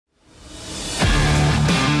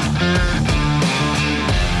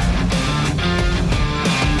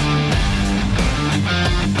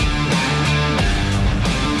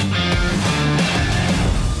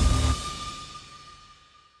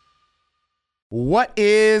What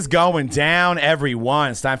is going down,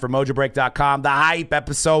 everyone? It's time for MojoBreak.com, The Hype,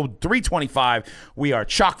 episode 325. We are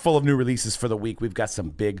chock full of new releases for the week. We've got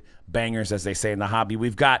some big bangers, as they say in the hobby.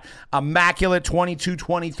 We've got Immaculate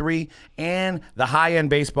 22-23 and the high-end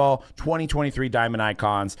baseball 2023 Diamond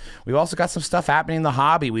Icons. We've also got some stuff happening in the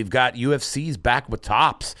hobby. We've got UFC's back with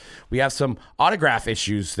tops. We have some autograph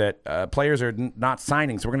issues that players are not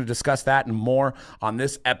signing, so we're going to discuss that and more on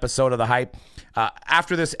this episode of The Hype.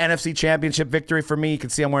 After this NFC Championship victory for me, you can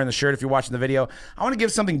see I'm wearing the shirt if you're watching the video. I want to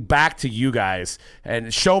give something back to you guys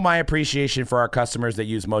and show my appreciation for our customers that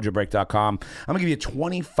use MojoBreak.com. I'm going to give you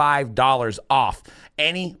 $25 off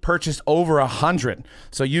any purchase over 100.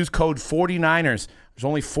 So use code 49ers. There's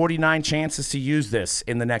only 49 chances to use this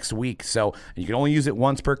in the next week. So you can only use it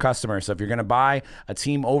once per customer. So if you're going to buy a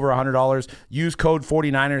team over $100, use code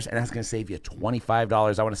 49ers, and that's going to save you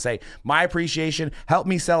 $25. I want to say my appreciation. Help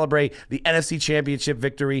me celebrate the NFC Championship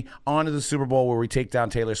victory onto the Super Bowl where we take down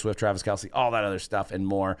Taylor Swift, Travis Kelce, all that other stuff and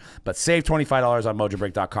more. But save $25 on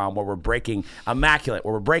MojoBreak.com where we're breaking Immaculate,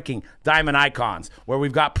 where we're breaking Diamond Icons, where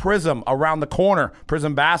we've got Prism around the corner,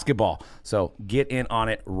 Prism basketball. So get in on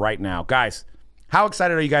it right now. Guys, how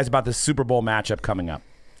excited are you guys about this Super Bowl matchup coming up?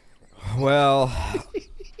 Well,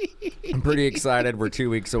 I'm pretty excited. We're 2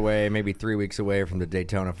 weeks away, maybe 3 weeks away from the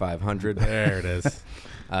Daytona 500. There it is.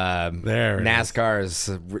 NASCAR is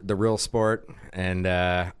the real sport, and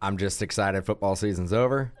I'm just excited football season's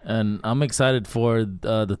over. And I'm excited for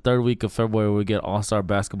the third week of February we get All-Star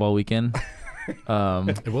Basketball Weekend.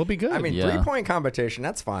 It will be good. I mean, 3-point competition,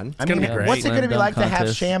 that's fun. It's going to be great. What's it going to be like to have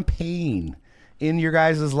contest. champagne in your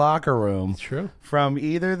guys' locker room? True. From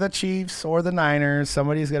either the Chiefs or the Niners.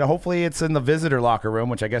 Somebody's going to, hopefully it's in the visitor locker room,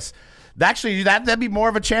 which I guess, actually, that'd be more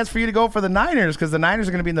of a chance for you to go for the Niners because the Niners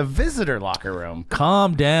are going to be in the visitor locker room.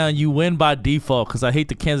 Calm down. You win by default because I hate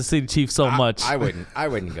the Kansas City Chiefs so much. I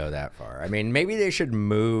wouldn't go that far. I mean, maybe they should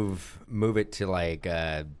move it to like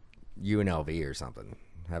UNLV or something.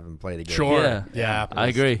 Have them play the game. Sure. Yeah. I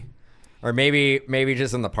agree. Or maybe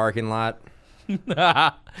just in the parking lot.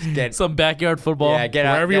 Some backyard football. Yeah, get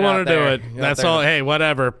out. Wherever you want to do it. Get out That's there. all. Hey,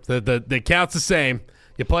 whatever. The counts the same.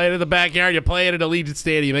 You play it in the backyard. You play it at Allegiant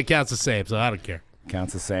Stadium. It counts the same. So I don't care.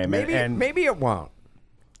 Counts the same. Maybe it won't.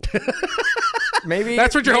 Maybe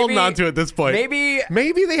That's what you're holding on to at this point.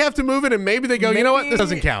 Maybe they have to move it, and maybe they go, you know what? This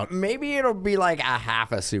doesn't count. Maybe it'll be like a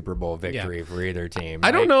half a Super Bowl victory for either team. I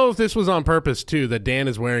don't know if this was on purpose too. That Dan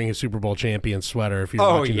is wearing his Super Bowl champion sweater. If you're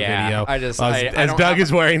watching the video, as Doug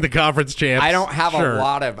is wearing the conference champs. I don't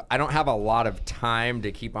have a lot of time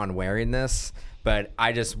to keep on wearing this, but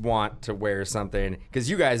I just want to wear something because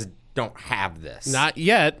you guys don't have this. Not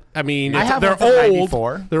yet. I mean, I have they're one from old.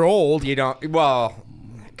 94. They're old. You don't. Well,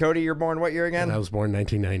 Cody, you're born what year again? I was born in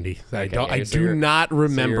 1990. Okay, I do not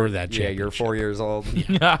remember that championship. Yeah, you're 4 years old.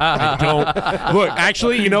 I don't. Look,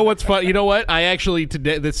 actually, you know what's fun? You know what? I actually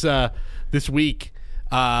today this week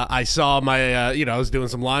I saw my I was doing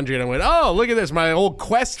some laundry and I went, oh, look at this, my old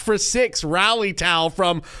Quest for Six rally towel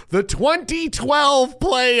from the 2012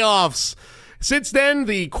 playoffs. Since then,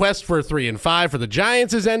 the quest for 3 and 5 for the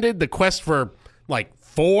Giants has ended. The quest for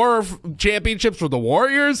 4 championships for the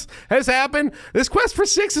Warriors has happened. This quest for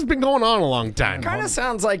 6 has been going on a long time. Kind of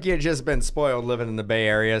sounds like you've just been spoiled living in the Bay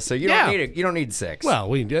Area, so you don't need it. You don't need 6.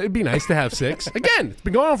 Well, it'd be nice to have 6. Again, it's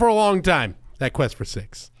been going on for a long time. That quest for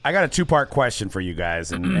 6. I got a 2-part question for you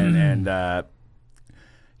guys, and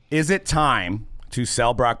is it time to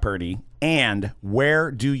sell Brock Purdy? And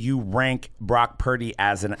where do you rank Brock Purdy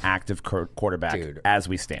as an active quarterback as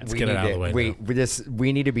we stand? Let's get it out of the way.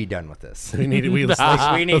 We need to be done with this. Let's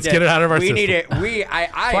get it out of our system.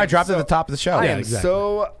 I dropped it at the top of the show. I am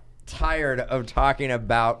so tired of talking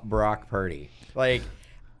about Brock Purdy.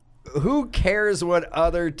 Who cares what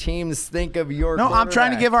other teams think of your I'm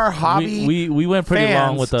trying to give our hobby we went pretty fans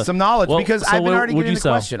long with some knowledge because I've been already getting the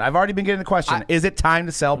question. I've already been getting the question. Is it time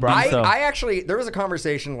to sell Brock? I actually, there was a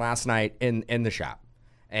conversation last night in the shop,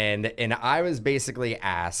 and I was basically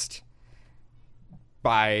asked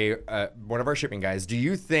by one of our shipping guys, do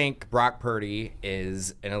you think Brock Purdy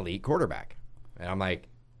is an elite quarterback? And I'm like,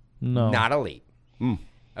 no, not elite.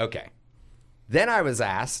 Okay. Then I was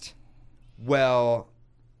asked, well,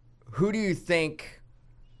 who do you think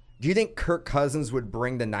Kirk Cousins would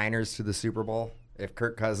bring the Niners to the Super Bowl if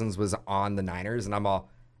Kirk Cousins was on the Niners? And I'm all,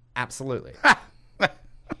 absolutely.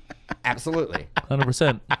 Absolutely.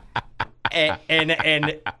 100%.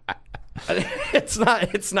 And it's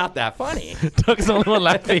not that funny. Doug's the only one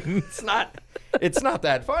laughing. It's not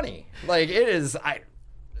that funny. It is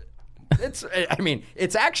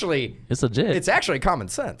it's actually legit. It's actually common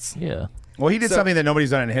sense. Yeah. Well, he did something that nobody's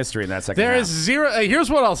done in history in that second There half. is zero. Here's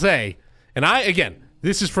what I'll say. And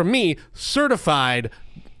this is from me, certified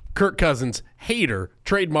Kirk Cousins hater,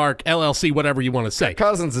 trademark, LLC, whatever you want to say.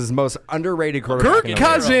 Cousins is the most underrated quarterback. Kirk in the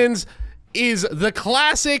world. Cousins is the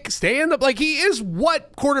classic stand-up. Like, he is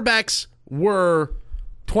what quarterbacks were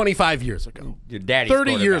 25 years ago. Your daddy's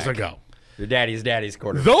 30 years quarterback. ago. Your daddy's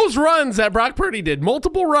quarterback. Those runs that Brock Purdy did,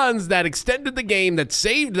 multiple runs that extended the game, that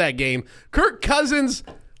saved that game, Kirk Cousins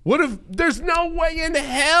would have, there's no way in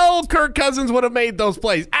hell Kirk Cousins would have made those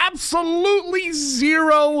plays. Absolutely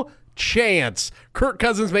zero chance Kirk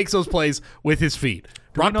Cousins makes those plays with his feet.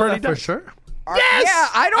 Brock Purdy for does. sure. Yes! Yeah,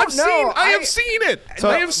 I don't know. I have seen it.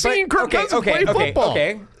 I have seen Kirk Cousins play football.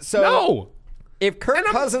 Okay. So No. if Kirk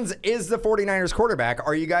Cousins is the 49ers quarterback,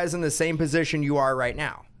 are you guys in the same position you are right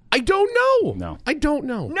now? I don't know. No. I don't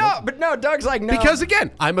know. No, Doug's like, no. Because,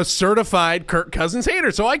 again, I'm a certified Kirk Cousins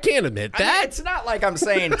hater, so I can't admit I mean, that. it's not like I'm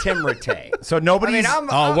saying Tim Rattay. So nobody's.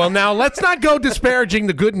 Oh, well, now let's not go disparaging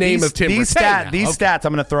the good name of Tim these Rattay now. These Okay. stats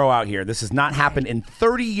I'm going to throw out here. This has not happened in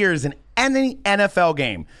 30 years in any NFL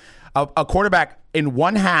game. A quarterback in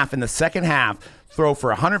one half, in the second half, throw for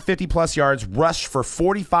 150 plus yards, rushed for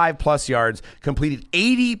 45 plus yards, completed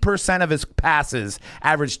 80% of his passes,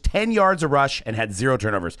 averaged 10 yards a rush, and had 0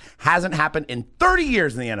 turnovers. Hasn't happened in 30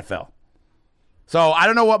 years in the NFL. So I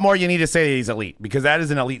don't know what more you need to say that he's elite, because that is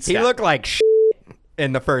an elite stat. He looked like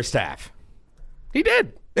in the first half. He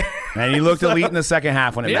did. And he looked elite in the second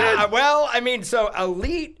half when it mattered. Well, I mean, so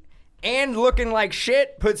elite and looking like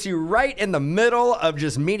shit puts you right in the middle of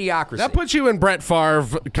just mediocrity. That puts you in Brett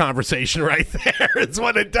Favre conversation right there. It's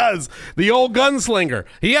what it does. The old gunslinger.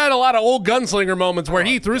 He had a lot of old gunslinger moments where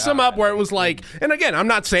he threw some up where it was like, and again, I'm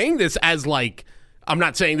not saying this as like, I'm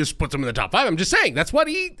not saying this puts him in the top 5. I'm just saying that's what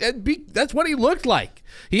he looked like.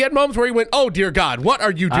 He had moments where he went, "Oh dear God, what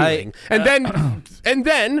are you doing?" And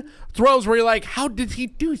then throws where you're like, "How did he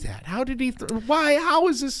do that? How did he? Why? How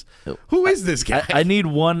is this? Who is this guy?" I need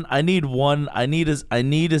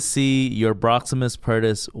to see your Proximus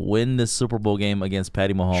Purtis win this Super Bowl game against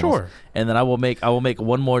Patty Mahomes. Sure. And then I will make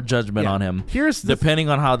one more judgment on him. Depending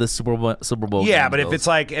on how this Super Bowl Yeah, game but goes. if it's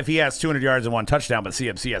like if he has 200 yards and 1 touchdown, but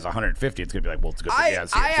CMC has 150, it's gonna be like, well, it's good that he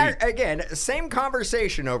has CMC. Again, same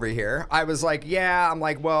conversation over here. I was like, I'm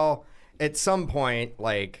like, well, at some point,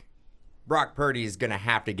 like, Brock Purdy's going to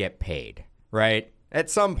have to get paid, right? At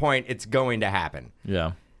some point, it's going to happen.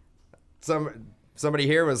 Yeah. Somebody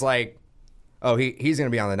here was like, oh, he's going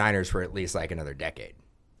to be on the Niners for at least like another decade.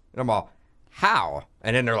 And I'm all, how?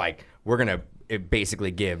 And then they're like, we're going to basically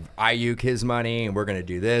give Ayuk his money, and we're going to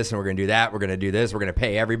do this, and we're going to do that, we're going to do this, we're going to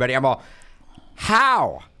pay everybody. I'm all,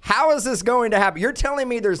 how? How is this going to happen? You're telling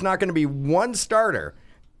me there's not going to be one starter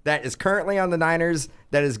that is currently on the Niners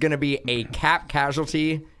that is going to be a cap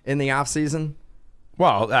casualty in the offseason?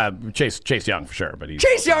 Well, Chase Young for sure, but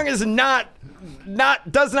Chase Young is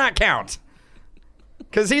does not count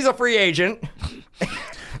because he's a free agent.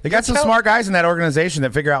 They got some smart guys in that organization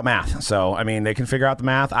that figure out math. So I mean, they can figure out the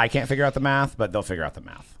math. I can't figure out the math, but they'll figure out the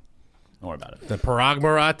math. Don't worry about it. The Parag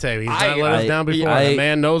Marate. He's not let us down before. That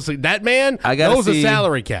man knows a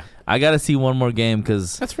salary cap. I got to see one more game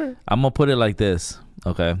because That's fair. I'm going to put it like this.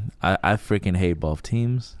 Okay. I freaking hate both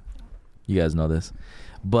teams. You guys know this.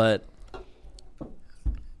 But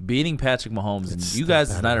beating Patrick Mahomes, and you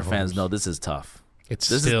guys as Niner fans know this is tough.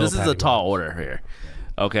 This is a tall order here.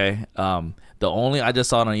 Okay. I just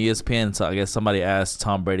saw it on ESPN, so I guess somebody asked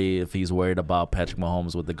Tom Brady if he's worried about Patrick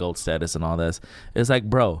Mahomes with the GOAT status and all this. It's like,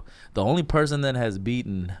 bro, the only person that has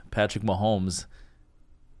beaten Patrick Mahomes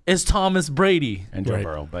is Thomas Brady. And Joe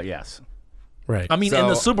Burrow, but yes. Right. I mean, in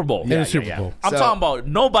the Super Bowl. In the Super Bowl. I'm talking about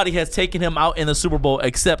nobody has taken him out in the Super Bowl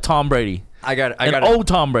except Tom Brady. I got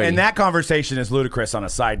Tom Brady. And that conversation is ludicrous on a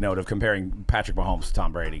side note of comparing Patrick Mahomes to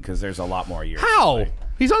Tom Brady because there's a lot more years. How?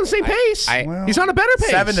 He's on the same pace. He's on a better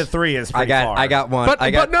pace. 7-3 is pretty far. I got one. But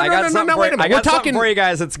no, wait a minute. We're talking for you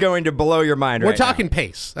guys that's going to blow your mind. We're talking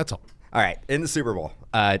pace. That's all. All right, in the Super Bowl,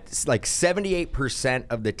 it's like 78%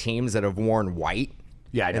 of the teams that have worn white.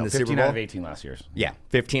 Yeah, I know. In the 15 Super Bowl, out of 18 last year's. Yeah,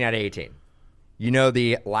 15 out of 18. You know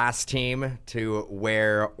the last team to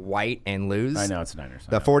wear white and lose? I know it's the Niners.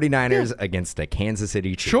 The 49ers against the Kansas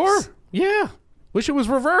City Chiefs. Sure. Yeah. Wish it was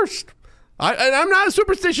reversed. I'm not a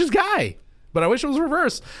superstitious guy, but I wish it was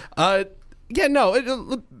reversed. Patrick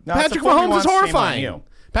Mahomes is horrifying.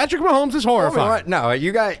 Patrick Mahomes is horrifying. No,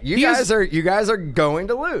 you guys are going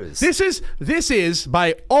to lose. This is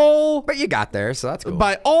by all. But you got there, so that's cool.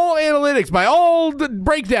 By all analytics, by all the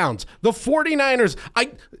breakdowns, the 49ers.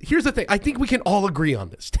 Here's the thing. I think we can all agree on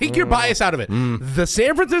this. Take your bias out of it. The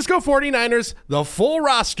San Francisco 49ers, the full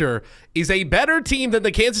roster, is a better team than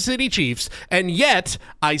the Kansas City Chiefs, and yet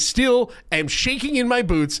I still am shaking in my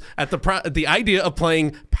boots at the idea of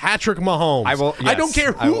playing Patrick Mahomes. I don't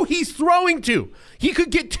care who he's throwing to. He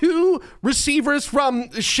could get 2 receivers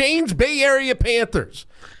from Shane's Bay Area Panthers,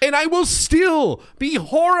 and I will still be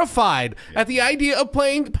horrified at the idea of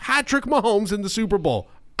playing Patrick Mahomes in the Super Bowl.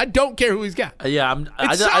 I don't care who he's got.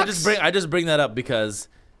 I just bring that up because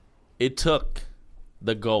it took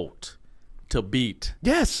the GOAT to beat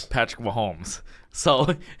Patrick Mahomes.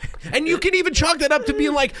 So, and you can even chalk that up to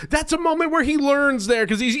being like, that's a moment where he learns there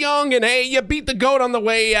because he's young, and hey, you beat the GOAT on the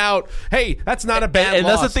way out. Hey, that's not a bad loss. And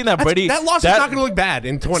that's the thing that Brady... That loss is not going to look bad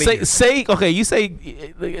in 20 years. You say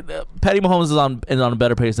Patty Mahomes is on a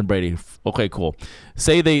better pace than Brady. Okay, cool.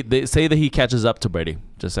 Say they say that he catches up to Brady.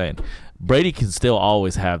 Just saying. Brady can still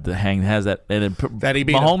always have the hang, has that, and then that he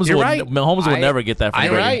beat Mahomes him. Mahomes will never get that from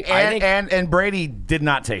Brady. And Brady did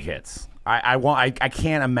not take hits. I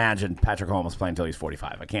can't imagine Patrick Mahomes playing until he's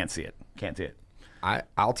 45. I can't see it.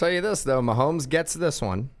 I'll tell you this though, Mahomes gets this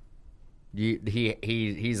one.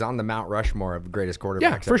 He's on the Mount Rushmore of greatest quarterbacks.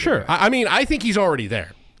 Yeah, for sure. I mean, I think he's already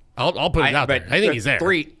there. I'll put it out there. I think he's there.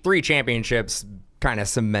 Three championships kind of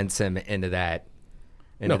cements him into that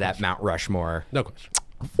Mount Rushmore. No question.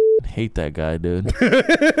 I hate that guy, dude.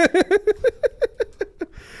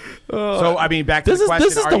 So, I mean, back to the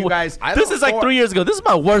question. You guys... This is like 3 years ago. This is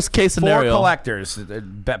my worst case scenario. For collectors.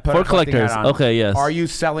 For collectors. Okay, yes. Are you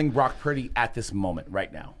selling Brock Purdy at this moment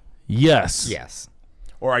right now? Yes. Yes.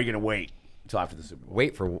 Or are you going to wait until after the Super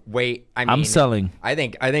Bowl? Wait. I mean, I'm selling. I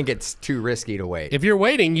think it's too risky to wait. If you're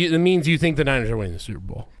waiting, it means you think the Niners are winning the Super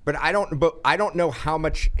Bowl. But I don't know how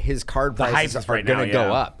much his card prices are going to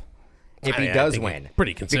go up if he does win.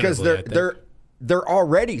 Pretty considerably. Because they're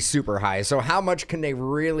already super high. So how much can they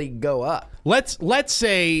really go up? Let's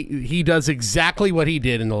say he does exactly what he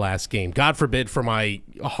did in the last game. God forbid for my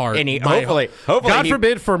heart. And hopefully, God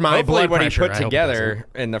forbid for my blood what pressure. He put together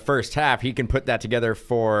in the first half, he can put that together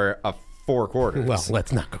for a 4 quarters. Well,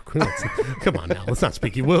 let's not go. Come on now. Let's not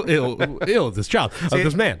speak ill of this child, of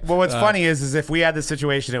this man. Well, what's funny is if we had this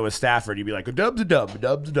situation, it was Stafford, you'd be like, a dub's a dub, a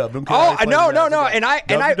dub's a dub. No.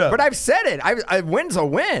 But I've said it. A win's a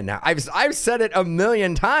win. I've said it a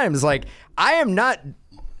million times. Like, I'm not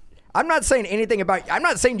saying anything about. I'm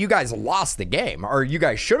not saying you guys lost the game or you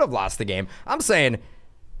guys should have lost the game. I'm saying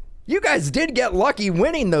you guys did get lucky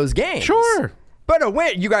winning those games. Sure. But a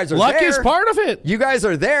win, you guys are luck there. Luck is part of it. You guys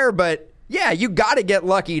are there, but yeah, you got to get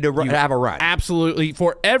lucky to have a run. Absolutely.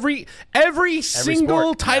 For every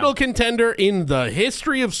single title contender in the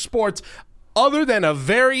history of sports, other than a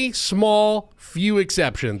very small few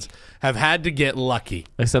exceptions, have had to get lucky.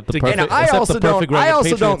 Except the perfect. And I also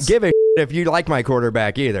don't give a shit if you like my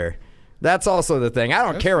quarterback either. That's also the thing. I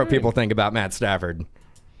don't care what people think about Matt Stafford.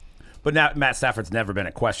 But now Matt Stafford's never been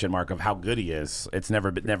a question mark of how good he is. It's never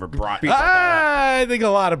brought. I think a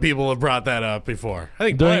lot of people have brought that up before. I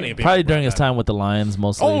think probably during his time with the Lions,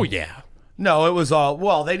 mostly. Oh yeah. No, it was all.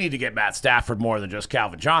 Well, they need to get Matt Stafford more than just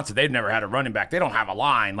Calvin Johnson. They've never had a running back. They don't have a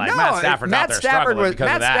line like Matt Stafford's out there struggling because of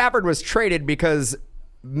that. Matt Stafford was traded because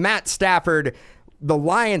Matt Stafford, the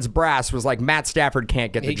Lions brass was like Matt Stafford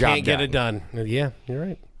can't get the job done. He can't get it done. Yeah, you're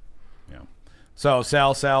right. Yeah. So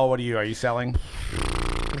sell. What are you selling?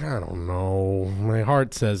 I don't know. My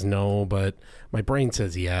heart says no, but my brain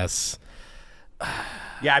says yes.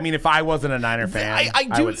 Yeah, I mean, if I wasn't a Niner fan,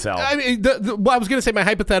 I would sell. I mean, I was going to say my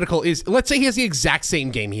hypothetical is, let's say he has the exact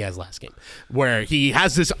same game he has last game, where he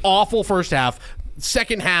has this awful first half,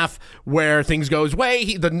 second half where things go his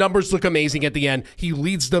way, the numbers look amazing at the end, he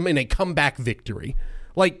leads them in a comeback victory.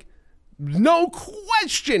 Like, no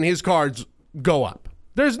question his cards go up.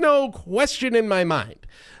 There's no question in my mind.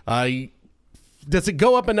 Does it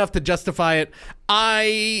go up enough to justify it?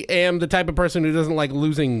 I am the type of person who doesn't like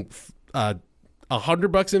losing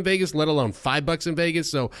 $100 in Vegas, let alone $5 in Vegas.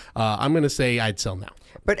 So I'm going to say I'd sell now.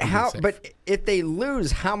 But if they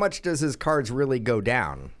lose, how much does his cards really go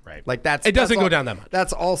down? Right. Like it doesn't go down that much.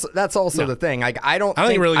 That's also the thing. Like I don't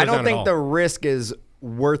think the risk is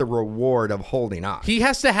worth the reward of holding on. He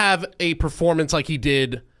has to have a performance like he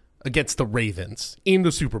did against the Ravens in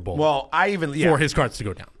the Super Bowl. Well, for his cards to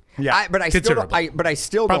go down. Yeah, but I still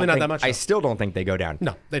don't think they go down.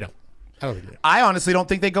 No, they don't. I don't think they do. I honestly don't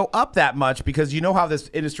think they go up that much because you know how this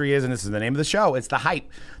industry is, and this is the name of the show. It's the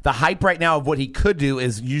hype. The hype right now of what he could do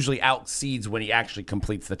is usually outseeds when he actually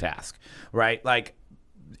completes the task, right? Like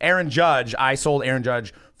Aaron Judge, I sold Aaron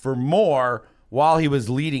Judge for more while he was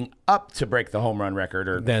leading up to break the home run record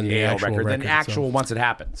or than the AL actual record than itself. once it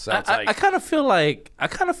happened. So it's I kind of feel like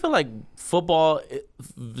football,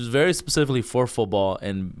 very specifically for football,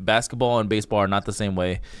 and basketball and baseball are not the same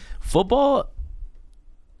way. Football,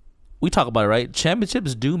 we talk about it, right?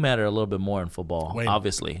 Championships do matter a little bit more in football,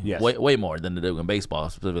 obviously. Yes. Way more than they do in baseball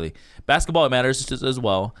specifically. Basketball, it matters just as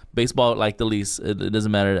well. Baseball, like the least, it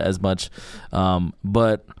doesn't matter as much.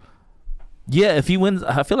 But yeah, if he wins,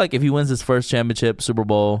 I feel like if he wins his first championship, Super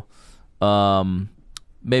Bowl,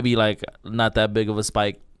 maybe like not that big of a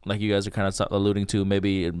spike, like you guys are kind of alluding to.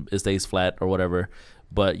 Maybe it stays flat or whatever.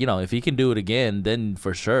 But, if he can do it again, then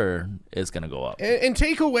for sure it's going to go up. And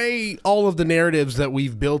take away all of the narratives that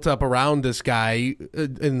we've built up around this guy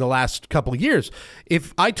in the last couple of years.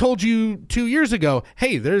 If I told you 2 years ago,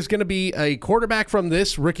 hey, there's going to be a quarterback from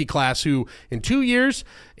this rookie class who in 2 years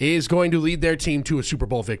is going to lead their team to a Super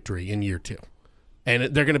Bowl victory in year 2.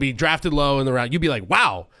 And they're going to be drafted low in the round. You'd be like,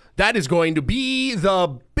 wow, that is going to be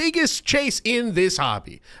the biggest chase in this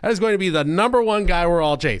hobby. That is going to be the number one guy we're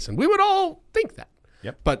all chasing. We would all think that.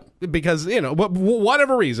 Yep. But because,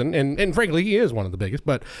 whatever reason, and frankly, he is one of the biggest,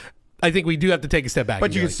 but I think we do have to take a step back.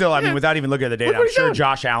 But you can still, without even looking at the data, I'm sure doing?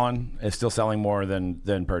 Josh Allen is still selling more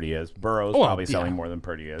than Purdy is. Burrow's probably selling more than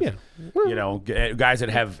Purdy is. Yeah. Guys that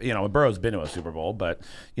have, Burrow's been to a Super Bowl, but,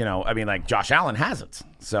 like Josh Allen hasn't.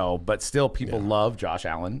 So, but still people love Josh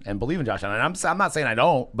Allen and believe in Josh Allen. And I'm not saying I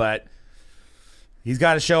don't, but he's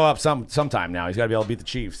got to show up sometime now. He's got to be able to beat the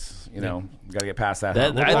Chiefs. Got to get past that.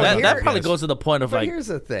 That probably goes to the point of but here's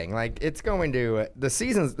the thing. Like, it's going to the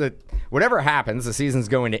season's whatever happens, the season's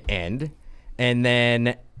going to end, and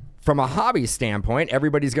then from a hobby standpoint,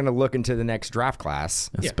 everybody's going to look into the next draft class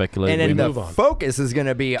and speculate. And then the focus is going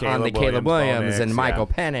to be on the Caleb Williams and Michael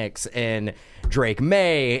Penix and Drake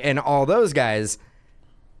May and all those guys.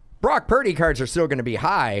 Brock Purdy cards are still going to be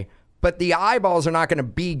high. But the eyeballs are not going to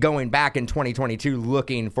be going back in 2022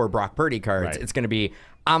 looking for Brock Purdy cards. Right. It's going to be,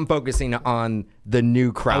 I'm focusing on the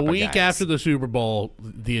new crop of guys. A week after the Super Bowl,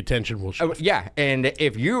 the attention will shift. Yeah, and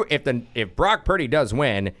if Brock Purdy does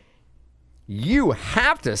win, you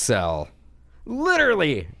have to sell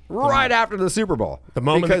literally right after the Super Bowl. The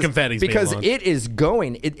moment the confetti's being launched. It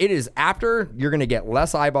is after you're going to get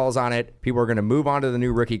less eyeballs on it. People are going to move on to the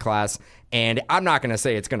new rookie class. And I'm not going to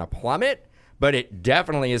say it's going to plummet, but it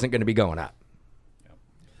definitely isn't going to be going up.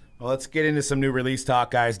 Well, let's get into some new release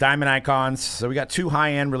talk, guys. Diamond Icons. So we got 2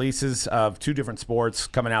 high-end releases of 2 different sports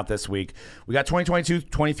coming out this week. We got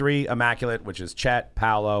 2022-23 Immaculate, which is Chet,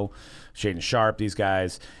 Paolo, Shaden Sharp, these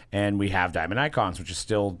guys. And we have Diamond Icons, which is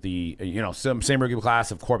still the same rookie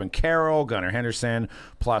class of Corbin Carroll, Gunnar Henderson,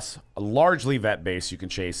 plus a largely vet base. You can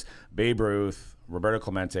chase Babe Ruth, Roberto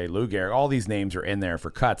Clemente, Lou Gehrig. All these names are in there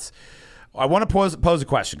for cuts. I want to pose a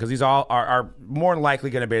question because these all are more than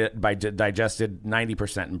likely going to be digested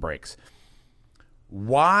 90% in breaks.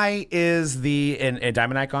 Why is and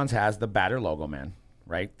Diamond Icons has the batter logo man,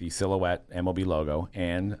 right? The silhouette MLB logo,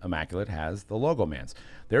 and Immaculate has the logo mans.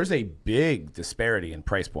 There's a big disparity in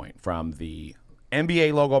price point from the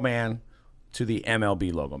NBA logo man to the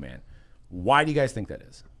MLB logo man. Why do you guys think that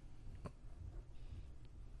is?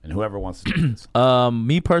 And whoever wants to do this.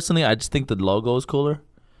 Me personally, I just think the logo is cooler.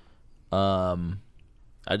 I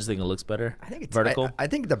just think it looks better. I think it's vertical. I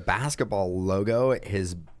think the basketball logo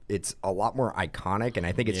it's a lot more iconic, and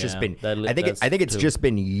I think it's just been. I think it's just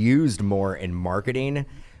been used more in marketing.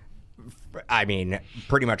 I mean,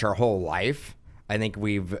 pretty much our whole life. I think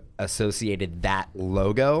we've associated that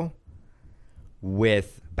logo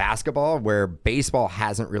with basketball, where baseball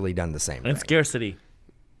hasn't really done the same. And thing. scarcity.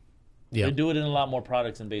 Yeah, they do it in a lot more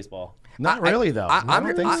products in baseball. Not really, though. I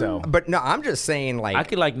don't think so. But no, I'm just saying, like, I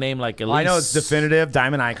could name at least. I know it's definitive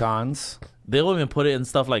Diamond Icons. They'll even put it in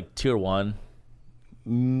stuff like Tier 1.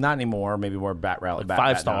 Not anymore. Maybe more bat rally.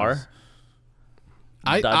 5-star.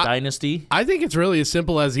 Dynasty. I think it's really as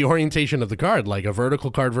simple as the orientation of the card, like a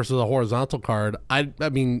vertical card versus a horizontal card.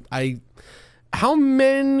 How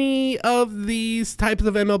many of these types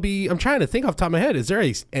of MLB? I'm trying to think off the top of my head. Is there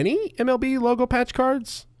any MLB logo patch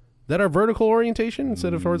cards that are vertical orientation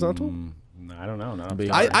instead of horizontal? I don't know. No.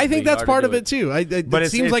 I think that's part of it too. But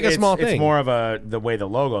it seems like a small thing. It's more of the way the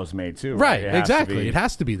logo's made too. Right, exactly. It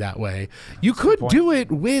has to be that way. You could do it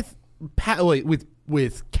with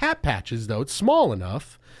cap patches, though. It's small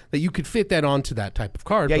enough that you could fit that onto that type of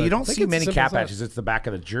card. Yeah, you don't see many cap patches. It's the back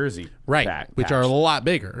of the jersey. Right, which are a lot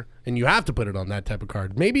bigger, and you have to put it on that type of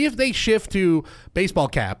card. Maybe if they shift to baseball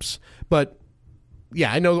caps, but...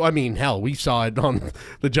 Yeah, I know. I mean, hell, we saw it on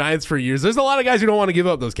the Giants for years. There's a lot of guys who don't want to give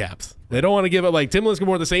up those caps. They don't want to give up. Like, Tim Lincecum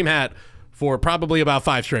wore the same hat for probably about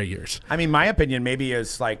 5 straight years. I mean, my opinion maybe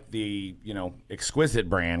is like the, Exquisite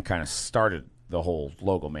brand kind of started the whole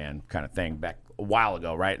logo man kind of thing back a while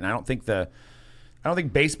ago, right? And I don't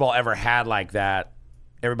think baseball ever had like that.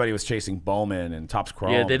 Everybody was chasing Bowman and Topps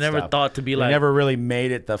Chrome. Yeah, they never thought to be like. They never really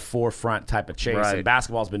made it the forefront type of chase. Right. And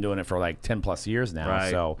basketball's been doing it for like 10 plus years now.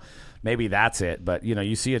 Right. So maybe that's it. But,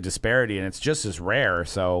 you see a disparity and it's just as rare.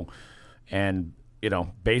 So, and,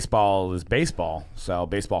 baseball is baseball. So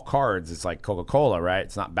baseball cards, it's like Coca-Cola, right?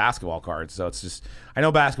 It's not basketball cards. So it's just, I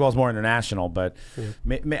know basketball is more international, but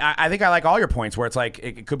I think I like all your points where it's like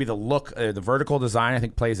it could be the look, the vertical design I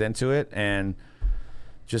think plays into it. And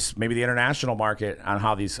just maybe the international market on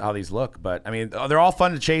how these look, but I mean they're all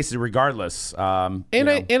fun to chase regardless.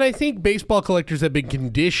 I think baseball collectors have been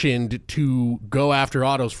conditioned to go after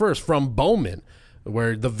autos first from Bowman,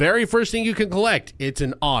 where the very first thing you can collect, it's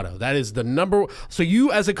an auto. That is the number. So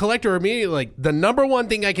you as a collector immediately like the number one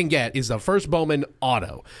thing I can get is the first Bowman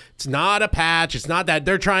auto. It's not a patch. It's not that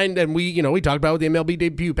they're trying. And we talked about with the MLB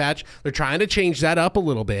debut patch. They're trying to change that up a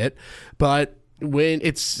little bit, but. When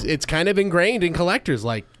it's kind of ingrained in collectors,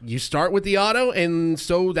 like you start with the auto, and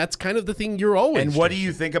so that's kind of the thing you're always. And what do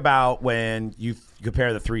you think about when you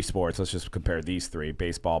compare the 3 sports? Let's just compare these 3: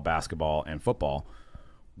 baseball, basketball, and football.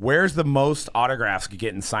 Where's the most autographs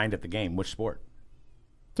getting signed at the game? Which sport?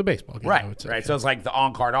 It's a baseball game, right? I would say. Right. So it's like the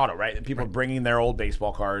on-card auto, right? People are bringing their old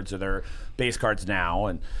baseball cards or their base cards now,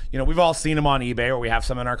 and we've all seen them on eBay, or we have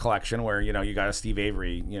some in our collection where you got a Steve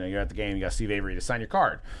Avery. You're at the game, you got Steve Avery to sign your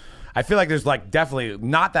card. I feel like there's like definitely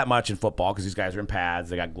not that much in football because these guys are in pads,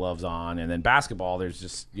 they got gloves on, and then basketball, there's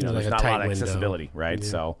just there's like not a lot of window. accessibility, right? Yeah.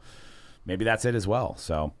 So maybe that's it as well.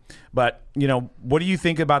 So, but what do you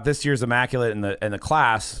think about this year's Immaculate and the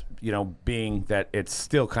class? Being that it's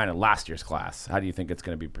still kind of last year's class, how do you think it's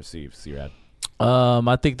going to be perceived, C-Rad?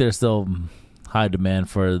 I think there's still high demand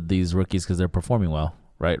for these rookies because they're performing well,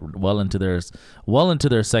 right? Well into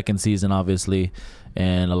their second season, obviously.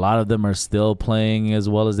 And a lot of them are still playing as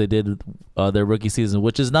well as they did their rookie season,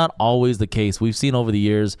 which is not always the case. We've seen over the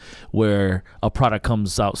years where a product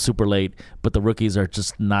comes out super late, but the rookies are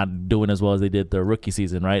just not doing as well as they did their rookie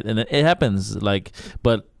season, right? And it happens,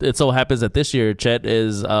 but it so happens that this year Chet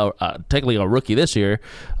is technically a rookie this year,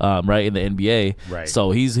 right, in the NBA. Right.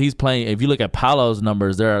 So he's playing. If you look at Paolo's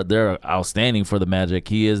numbers, they're outstanding for the Magic.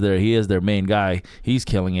 He is their main guy. He's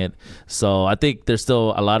killing it. So I think there's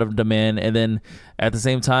still a lot of demand, and then. At the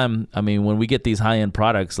same time, I mean, when we get these high-end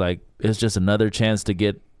products, it's just another chance to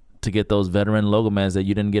get those veteran logo mans that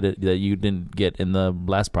you didn't get in the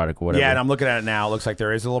last product or whatever. Yeah, and I'm looking at it now. It looks like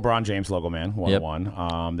there is a LeBron James logo man,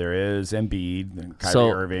 101. There is Embiid,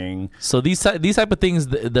 Kyrie Irving. So these type of things,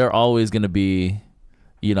 they're always going to be,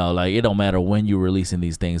 it don't matter when you're releasing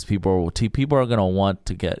these things. People are going to want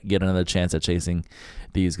to get another chance at chasing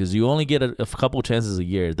these because you only get a couple chances a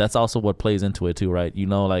year. That's also what plays into it too, right?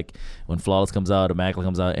 When Flawless comes out, Immaculate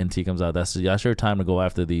comes out, NT comes out, that's your time to go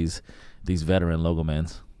after these veteran logo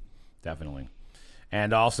mans. Definitely.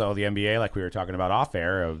 And also the NBA, like we were talking about off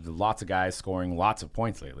air, lots of guys scoring lots of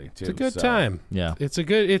points lately too. It's a good time. Yeah. It's a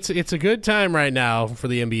good time right now for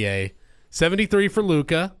the NBA. 73 for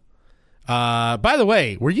Luka. By the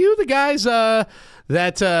way, were you the guys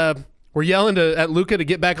that were yelling at Luka to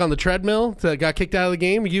get back on the treadmill? Got kicked out of the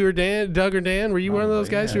game. You or Doug or Dan? Were you one of those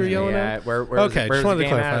guys who were yelling at? Where okay, just wanted to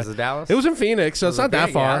clarify. Was it Dallas? It was in Phoenix, so it's not that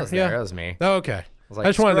far. That was me. Oh, okay. Like, I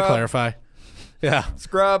just wanted to clarify. Yeah.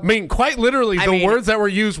 Scrub. I mean, quite literally, the words that were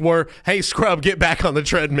used were, "Hey, scrub, get back on the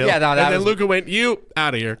treadmill." Yeah, no, and then Luka went, "You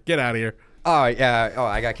out of here. Get out of here." Oh, yeah. Oh,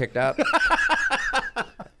 I got kicked out.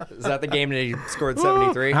 Is that the game that he scored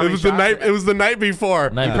 73? It was the night before.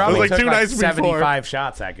 He probably it was like took 2 nights 75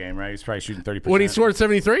 shots that game, right? He's probably shooting 30%. When he scored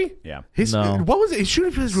 73? Yeah. What was it? His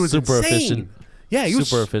shooting percentage was super insane. efficient. Yeah, he was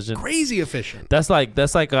super efficient. Crazy efficient. That's like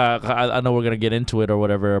I know we're gonna get into it or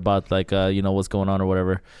whatever about what's going on or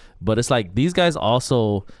whatever, but it's like these guys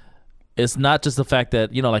also. It's not just the fact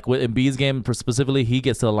that like with Embiid's game specifically, he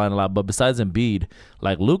gets to the line a lot. But besides Embiid,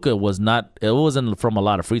 like Luka was not. It wasn't from a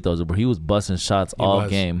lot of free throws, but he was busting shots all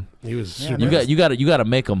game. He was. You got to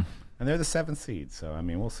make them. And they're the 7th seed, so I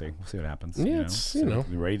mean, we'll see. We'll see what happens. Yeah, it's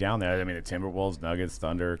right down there. I mean, the Timberwolves, Nuggets,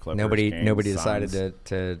 Thunder, Clippers. Nobody Kings, decided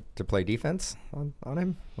to play defense on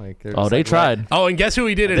him. They tried. Oh, and guess who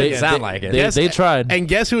he did it against? Sound like it. They tried. And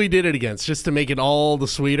guess who he did it against? Just to make it all the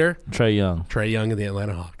sweeter. Trae Young and the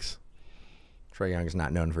Atlanta Hawks. Trae Young is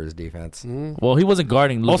not known for his defense. Well, he wasn't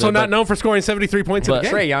guarding Luka. Also not known for scoring 73 points in a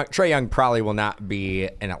game. Trae Young probably will not be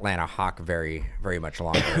an Atlanta Hawk very, very much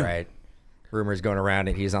longer, right? Rumors going around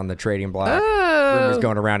that he's on the trading block. Rumors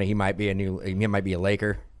going around that he might be a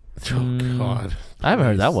Laker. Oh God, I haven't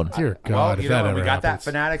heard that one. Dear God, Well, if you that know, ever we got happens. that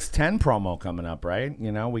Fanatics 10 promo coming up, right?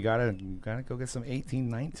 You know, we gotta go get some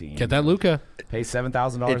 18-19. Get that Luca. Pay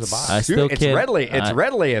 $7,000 a box. I still it's can't-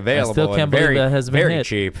 readily available. still can't and believe very, that has been very hit.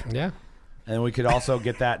 cheap. Yeah. And we could also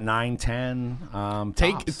get that 9-10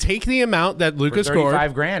 Take the amount that Luca for scored.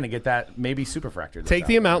 $35,000 and get that maybe superfractor. Take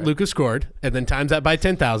the amount Luca scored, and then times that by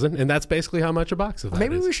 10,000, and that's basically how much a box of that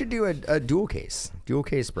Maybe is. we should do a dual case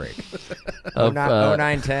break. Of,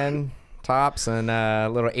 0910 tops and a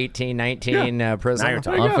little 18-19 Prism. Now you're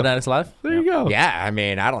talking. on Fanatics Live. There you go. Yeah, I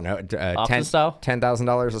mean, I don't know. Auction style?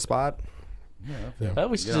 $10,000 a spot.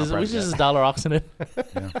 We should just dollar auction it.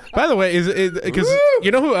 By the way, is because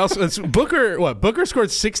you know who else? It's Booker. What Booker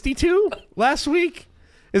scored 62 last week.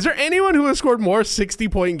 Is there anyone who has scored more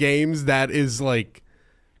 60-point games that is like?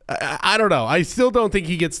 I don't know. I still don't think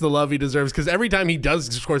he gets the love he deserves because every time he does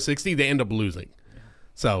score 60, they end up losing.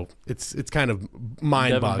 So it's kind of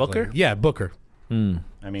mind-boggling. Booker? Yeah, Booker.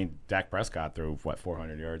 I mean, Dak Prescott threw,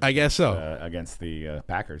 400 yards? I guess so. Against the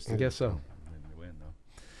Packers. I guess so. They win,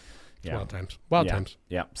 though. Yeah. Wild yeah. times.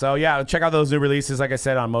 Yeah. So, yeah, check out those new releases, like I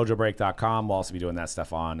said, on MojoBreak.com. We'll also be doing that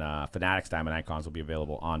stuff on Fanatics. Diamond Icons will be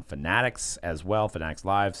available on Fanatics as well, Fanatics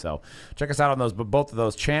Live. So check us out on both of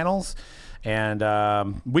those channels. And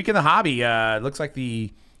Week in the Hobby, looks like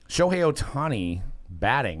the Shohei Ohtani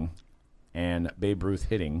batting and Babe Ruth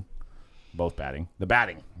hitting, both batting, the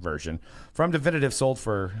batting version from Definitive sold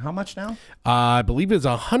for how much now? I believe it's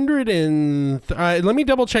 100 and let me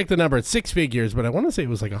double check the number. It's six figures, but I want to say it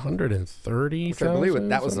was like 130. I believe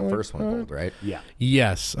that was the first one pulled, right? Yeah.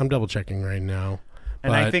 Yes, I'm double checking right now.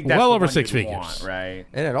 And I But think that's well the over one six you'd figures. want, right?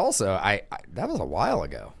 And it also, I that was a while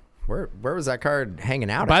ago. Where was that card hanging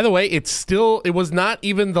out? By the way, it was not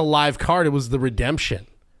even the live card. It was the redemption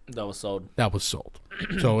That was sold. that was sold.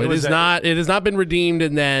 So it was has not been redeemed,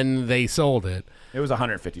 and then they sold it. It was a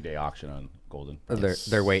 150-day auction on Golden.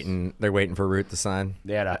 They're waiting. They're waiting for Root to sign.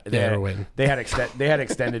 They had waiting. They had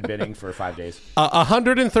extended bidding for 5 days.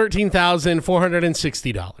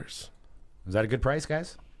 $113,460. Is that a good price,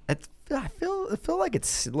 guys? I feel like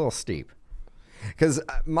it's a little steep because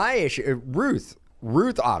my issue Ruth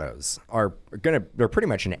autos they're pretty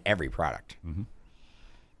much in every product. Mm-hmm.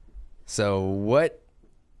 So what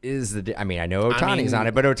is I mean, I know Ohtani's on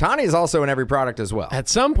it, but Ohtani is also in every product as well. At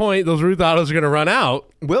some point, those Ruth autos are going to run out.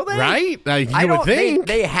 Will they? Right? I would don't think.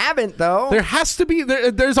 they haven't though. There has to be.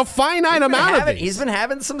 There's a finite amount of these. He's been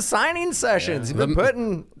having some signing sessions. He's been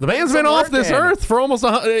putting The man's some been off work this in. earth for almost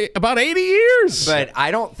about 80 years. But I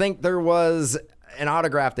don't think there was an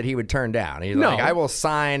autograph that he would turn down. He's No. like, I will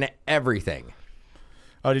sign everything.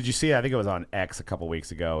 Oh, did you see? I think it was on X a couple weeks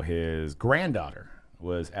ago. His granddaughter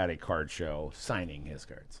was at a card show signing his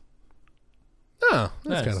cards. Oh, that's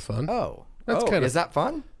Nice. kind of fun. Oh, That's kinda- is that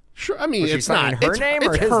fun? Sure. I mean, Was she it's not signing her it's, name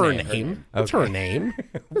or it's his her name? name. It's her name.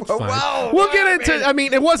 It's Whoa, fine. whoa, We'll get into. I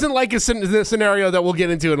mean, it wasn't like the scenario that we'll get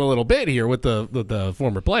into in a little bit here with the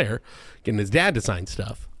former player getting his dad to sign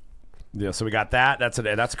stuff. Yeah, so we got that. That's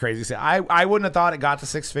a crazy set. I wouldn't have thought it got to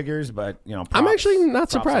 6 figures, but I'm props- actually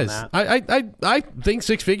not props on surprised. that. I think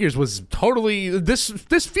 6 figures was totally this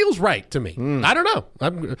feels right to me. I don't know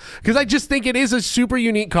because I just think it is a super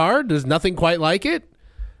unique card. There's nothing quite like it.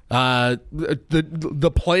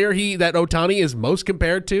 The player that Ohtani is most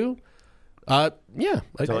compared to. Till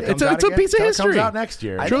It's comes a out again- piece of till it history. comes out next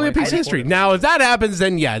year. Truly a piece of history. Now, if that happens,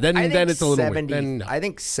 then I then think it's a little weird. 70. Then no. I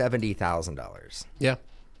think $70,000. Yeah.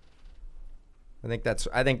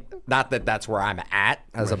 I think not that that's where I'm at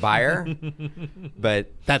as a buyer,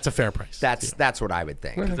 but That's a fair price. that's what I would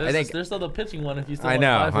think. I think There's still the pitching one if you still I want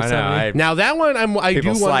know. to buy I for know. 70. Now that one, I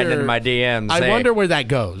People do sliding wonder. into my DMs. I saying, wonder where that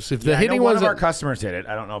goes. If the Yeah, I know hitting one ones of our customers hit it.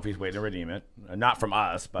 I don't know if he's waiting to redeem it. Not from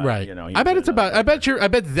us, but right. he I bet did it's about. I bet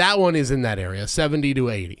that one is in that area, 70 to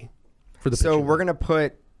 80 for the. So pitching we're one. gonna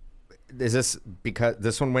put. Is this because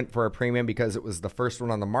this one went for a premium because it was the first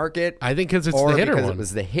one on the market? I think because it's or the hitter because one. it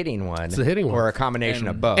was the hitting one. It's the hitting one. Or a combination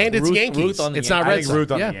of both. And it's Ruth Yankees. on the It's not Yankees. Red I think Sox.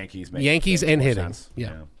 Ruth on Yeah. the Yankees makes Yankees makes and more hitting. sense.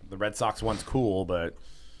 Yeah. The Red Sox one's cool, but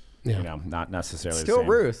not necessarily Still the same.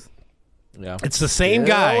 Ruth. Yeah. It's the same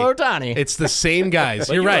Still guy. Ohtani. It's the same guys.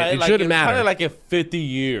 But You're right. It Like shouldn't matter. Probably like in 50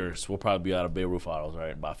 years, we'll probably be out of Babe Ruth autos,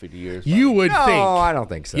 right? About 50 years. you would No, think. I don't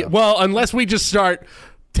think so. Yeah, well, unless we just start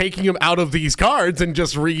taking them out of these cards and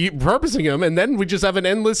just repurposing them, and then we just have an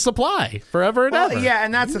endless supply forever and ever. Yeah,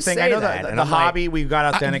 and that's the thing. I say know that, the and I'm like, hobby, we've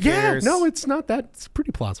got authenticators. Yeah, no, it's not that. It's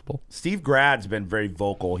pretty plausible. Steve Grad's been very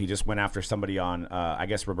vocal. He just went after somebody on, I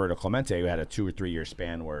guess, Roberto Clemente, who had a 2 or 3 year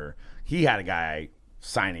span where he had a guy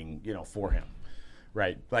signing, for him.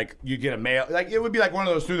 Right. Like you get a mail, like it would be like one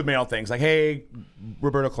of those through the mail things. Like, hey,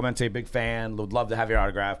 Roberto Clemente, big fan, would love to have your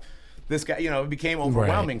autograph. this guy, it became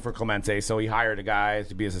overwhelming for Clemente, so he hired a guy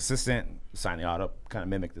to be his assistant, sign the auto, kind of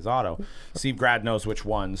mimicked his auto. Steve Grad knows which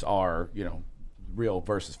ones are, real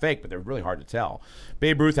versus fake, but they're really hard to tell.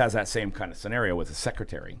 Babe Ruth has that same kind of scenario with a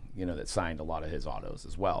secretary, that signed a lot of his autos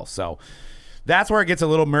as well. So that's where it gets a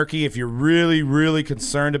little murky. If you're really, really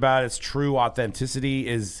concerned about its true authenticity,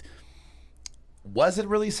 was it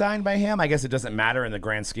really signed by him? I guess it doesn't matter in the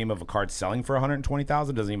grand scheme of a card selling for $120,000.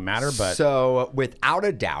 Doesn't even matter. But so without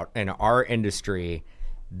a doubt, in our industry,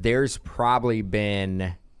 there's probably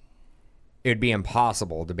been. It'd be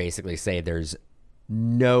impossible to basically say there's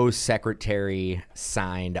no secretary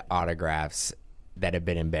signed autographs that have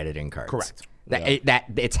been embedded in cards. Correct. That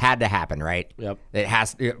it's had to happen, right? Yep. It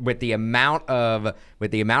has with the amount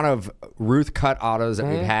of Ruth cut autos that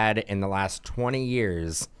we've had in the last 20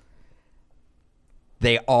 years.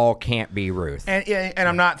 They all can't be Ruth. And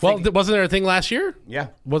I'm not. Well, wasn't there a thing last year? Yeah.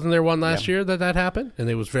 Wasn't there one last year that happened and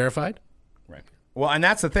it was verified? Right. Well, and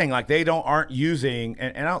that's the thing. Like they aren't using,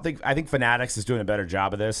 and I think Fanatics is doing a better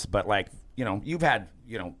job of this. But you've had,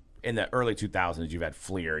 in the early 2000s, you've had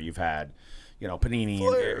Fleer, you've had, Panini,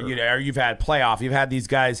 or you've had Playoff, you've had these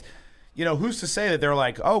guys. Who's to say that they're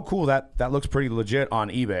like, oh, cool, that looks pretty legit on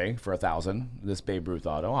eBay for $1,000. This Babe Ruth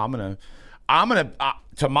auto, I'm gonna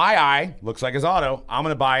to my eye looks like his auto. I'm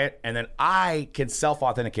gonna buy it, and then I can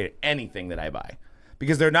self-authenticate anything that I buy.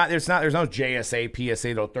 Because there's no JSA,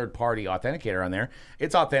 PSA, no third-party authenticator on there.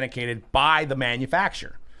 It's authenticated by the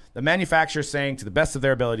manufacturer. The manufacturer saying to the best of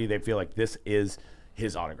their ability, they feel like this is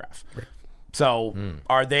his autograph. Right. So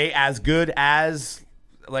are they as good as,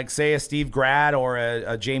 like, say, a Steve Grad or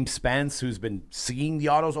a James Spence who's been seeing the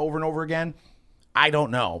autos over and over again? I don't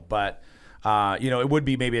know. But, it would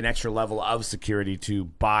be maybe an extra level of security to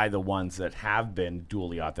buy the ones that have been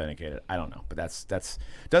duly authenticated. I don't know. But that's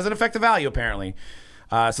doesn't affect the value, apparently.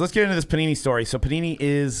 So let's get into this Panini story. So Panini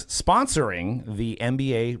is sponsoring the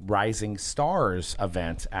NBA Rising Stars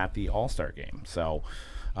event at the All-Star Game. So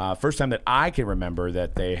first time that I can remember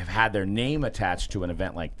that they have had their name attached to an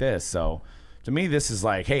event like this. So to me, this is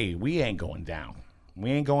like, hey, we ain't going down.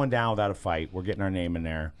 We ain't going down without a fight. We're getting our name in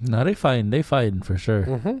there. No, they fighting for sure.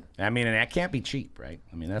 Mm-hmm. I mean, and that can't be cheap, right?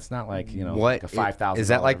 I mean, that's not like, what, like a $5,000. Is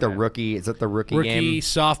that like event. the rookie? Is that the rookie game?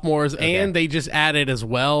 Sophomores, and they just added as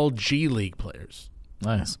well G League players.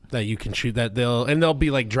 Nice. That you can shoot they'll be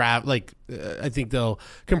like draft, I think they'll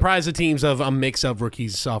comprise the teams of a mix of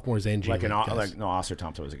rookies, sophomores, and G League. Oster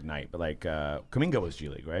Thompson was Ignite, but Kuminga was G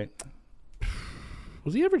League, right?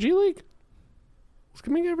 Was he ever G League? Was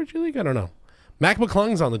Kuminga ever G League? I don't know. Mac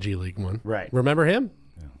McClung's on the G League one. Right. Remember him?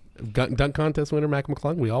 Yeah. Dunk contest winner Mac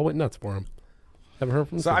McClung. We all went nuts for him. Haven't heard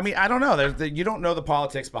from him. So, I mean, I don't know. You don't know the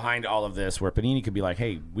politics behind all of this where Panini could be like,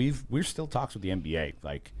 hey, we're still talks with the NBA.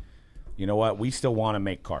 Like, you know what? We still want to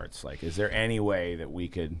make cards. Like, is there any way that we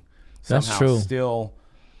could somehow still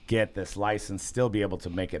get this license, still be able to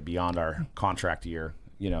make it beyond our contract year,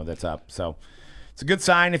 that's up. So it's a good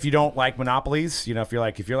sign if you don't like monopolies. If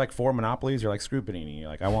you're like for monopolies, you're like, screw Panini. You're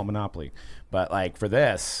like, I want Monopoly. But like for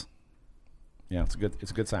this, it's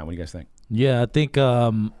a good sign. What do you guys think? Yeah, I think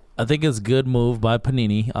it's a good move by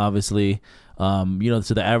Panini, obviously.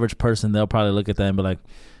 To the average person, they'll probably look at that and be like,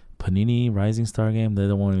 Panini Rising Star game, they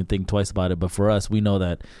don't want to even think twice about it. But for us, we know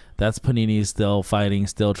that's Panini still fighting,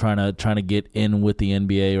 still trying to get in with the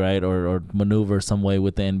NBA, right, or maneuver some way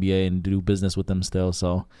with the NBA and do business with them still.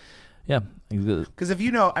 So, yeah, because if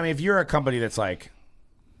you're a company that's like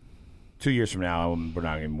 2 years from now, we're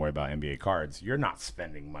not even worry about NBA cards. You're not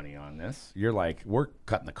spending money on this. You're like, we're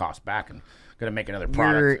cutting the cost back and going to make another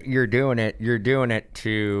product. You're doing it. You're doing it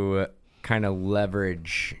to kind of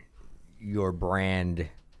leverage your brand.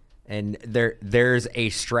 And there's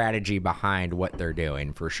a strategy behind what they're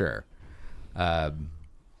doing for sure. I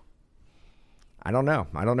don't know.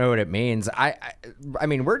 I don't know what it means. I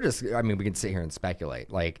mean, we can sit here and speculate.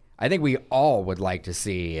 Like, I think we all would like to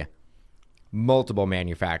see multiple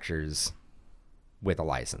manufacturers with a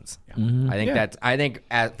license. Yeah. Mm-hmm. I think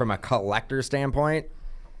from a collector standpoint,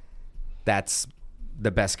 that's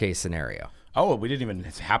the best case scenario. Oh, we didn't even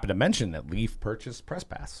happen to mention that Leaf purchased Press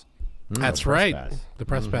Pass. That's right. The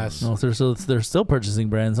Press Pass. No, they're still purchasing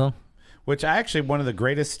brands, huh? Which one of the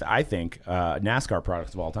greatest, I think, NASCAR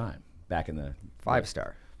products of all time. Back in the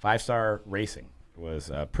 5-star. 5-star racing was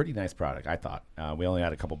a pretty nice product, I thought. We only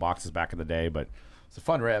had a couple boxes back in the day, but it's a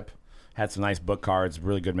fun rip. Had some nice book cards,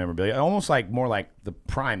 really good memorabilia. Almost more like the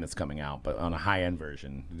Prime that's coming out, but on a high-end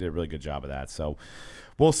version. Did a really good job of that. So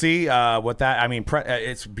we'll see what that. I mean,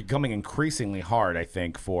 it's becoming increasingly hard, I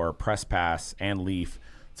think, for Press Pass and Leaf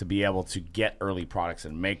to be able to get early products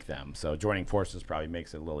and make them. So joining forces probably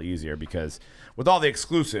makes it a little easier because with all the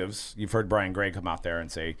exclusives, you've heard Brian Gray come out there and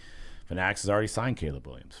say, Fanatics has already signed Caleb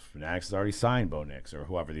Williams. Fanatics has already signed Bo Nix or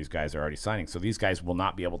whoever these guys are already signing. So these guys will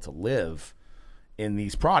not be able to live in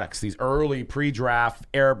these products, these early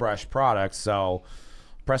pre-draft airbrush products. So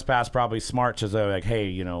Press Pass probably smart to say, like,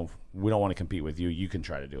 hey, we don't want to compete with you. You can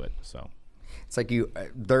try to do it. So it's like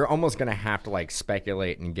they're almost going to have to like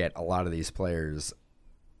speculate and get a lot of these players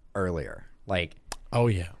earlier. Like, oh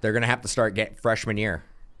yeah, they're going to have to start getting freshman year,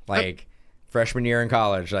 like freshman year in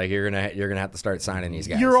college. Like you're gonna have to start signing these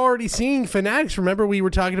guys. You're already seeing Fanatics. Remember, we were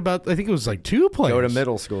talking about. I think it was like 2 players. Go to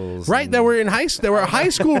middle schools, right? That were in there were high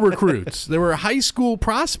school recruits. There were high school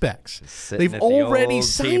prospects. They've already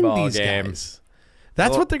signed these guys.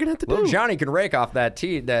 That's what they're gonna have to do. Johnny can rake off that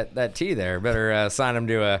T there. Better sign him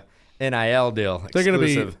to a NIL deal. They're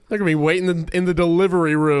gonna be waiting in the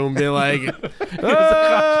delivery room, be like,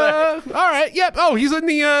 all right, yep. Oh, he's in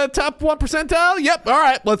the top 1 percentile. Yep. All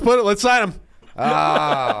right, let's sign him.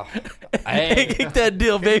 Ink that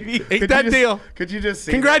deal, baby. Ink that deal. Could you just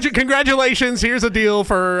see congratulations? Here's a deal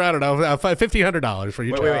for I don't know, $1,500 for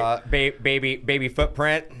you. Baby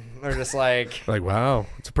footprint. They're just like wow,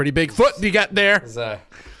 it's a pretty big foot you got there.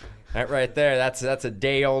 That right there, that's a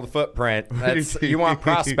day-old footprint. That's you want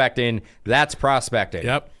prospecting. That's prospecting.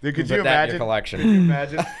 Yep. Dude, could you imagine? Collection. Could you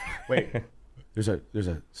imagine? Wait, there's a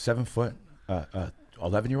 7-foot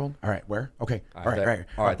 11-year-old. All right, where? Okay, all right.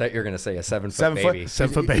 Oh, I thought you were gonna say a 7-foot baby.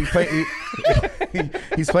 7-foot baby.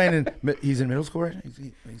 He's in middle school right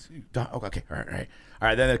now. Okay, all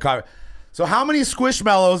right. Then the car. So how many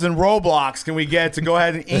Squishmallows and Roblox can we get to go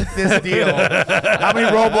ahead and ink this deal? How many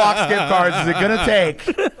Roblox gift cards is it going to take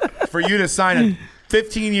for you to sign a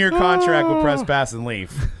 15-year contract with Press Pass and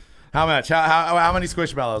Leaf? How much? How many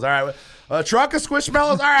Squishmallows? All right. A truck of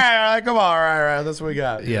Squishmallows? All right. Come on. All right. That's what we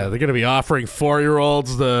got. Yeah, they're going to be offering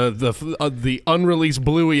 4-year-olds the unreleased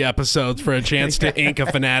Bluey episodes for a chance to ink a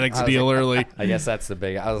Fanatics deal early. I guess that's the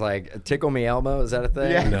big. I was like, Tickle Me Elmo? Is that a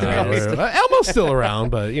thing? Yeah. No, Elmo's still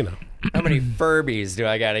around, but How many Furbies do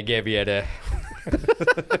I got to give you to?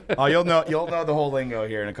 Oh, you'll know the whole lingo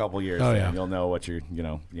here in a couple years. Oh, yeah. You'll know what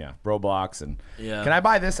Roblox and yeah. Can I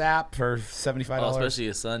buy this app for $75? Especially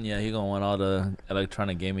your son, yeah, he gonna want all the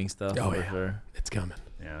electronic gaming stuff. Oh for yeah, sure. it's coming.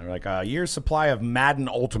 Yeah, like a year's supply of Madden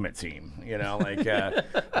Ultimate Team. Or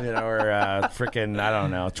freaking I don't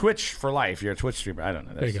know, Twitch for life. You're a Twitch streamer. I don't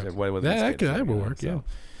know. There you go. That would work. Yeah.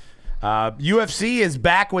 UFC is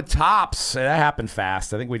back with Tops. That happened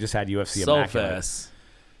fast. I think we just had UFC so Immaculate. Fast.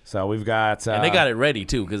 So we've got and they got it ready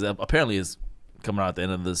too, because apparently it's coming out at the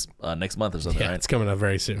end of this next month or something. Yeah, right? It's coming up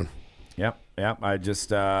very soon. Yep. I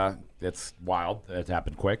just it's wild. It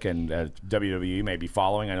happened quick, and WWE may be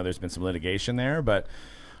following. I know there's been some litigation there, but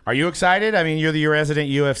are you excited? I mean, you're the resident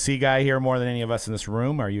UFC guy here more than any of us in this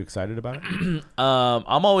room. Are you excited about it?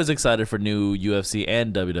 I'm always excited for new UFC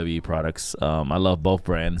and WWE products. I love both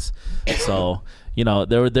brands. So, we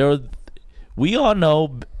all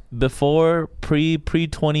know before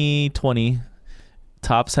pre-2020,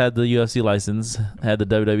 Topps had the UFC license, had the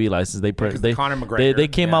WWE license. Conor McGregor. They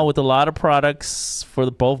came out with a lot of products for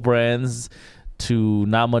both brands to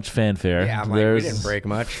not much fanfare. Yeah, we didn't break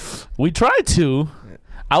much. We tried to.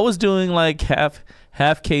 I was doing like half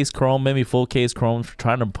case chrome, maybe full case chrome,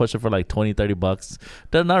 trying to push it for like $20-$30.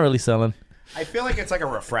 They're not really selling. I feel like it's like a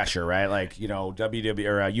refresher, right? Like, WWE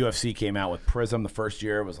or UFC came out with Prism the first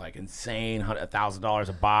year. It was like insane, $1,000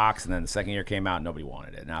 a box. And then the second year came out and nobody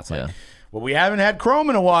wanted it. Now it's like, well, we haven't had Chrome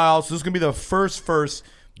in a while, so this is going to be the first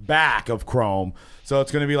back of Chrome. So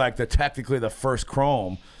it's going to be like technically the first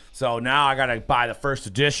Chrome. So now I got to buy the first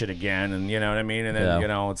edition again. And you know what I mean? And then,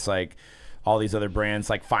 it's like all these other brands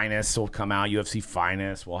like Finest will come out. UFC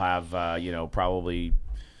Finest will have, probably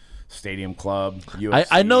Stadium Club. UFC,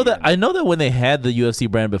 I know that when they had the UFC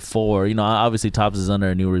brand before, obviously Topps is under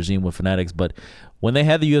a new regime with Fanatics, but when they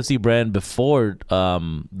had the UFC brand before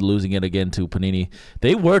losing it again to Panini,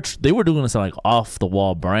 they were doing some like off the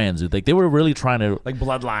wall brands. Like they were really trying to like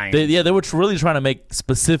Bloodline. They were really trying to make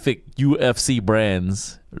specific UFC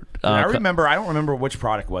brands. I don't remember which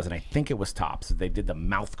product it was, and I think it was Topps. They did the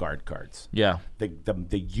mouth guard cards. Yeah.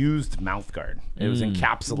 The used mouth guard. It was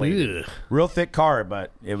encapsulated. Real thick card,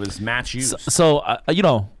 but it was match used. So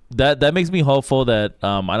that makes me hopeful that,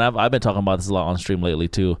 and I've been talking about this a lot on stream lately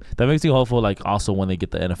too. That makes me hopeful, like also when they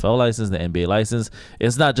get the NFL license, the NBA license,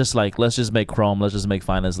 it's not just like let's just make Chrome, let's just make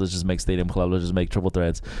Finance, let's just make Stadium Club, let's just make Triple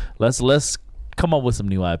Threads. Let's come up with some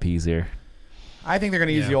new IPs here. I think they're going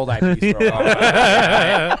to use the old IPs for a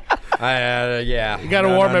while. You got to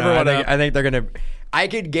warm everyone up. I think they're going to. I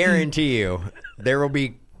could guarantee you there will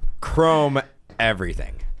be Chrome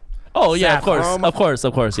everything. Oh yeah, of course,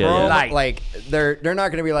 yeah. Like they're not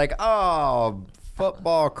going to be like,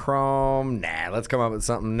 Football Chrome. Nah, let's come up with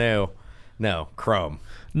something new. No, Chrome.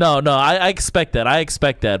 No, I expect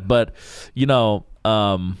that. But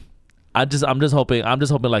I'm just hoping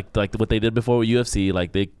like what they did before with UFC,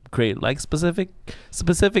 like they create like specific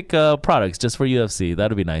products just for UFC.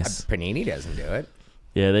 That'd be nice. Panini doesn't do it.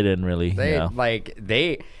 Yeah, they didn't really.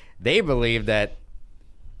 They believe that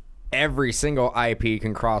every single IP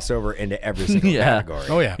can cross over into every single category.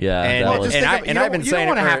 Oh yeah. Yeah. And I've been saying you don't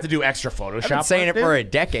want to it have to do extra Photoshop. I've been saying it for a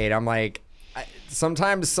decade. I'm like,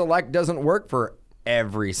 sometimes select doesn't work for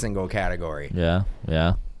every single category. Yeah.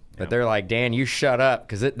 But they're like, Dan, you shut up,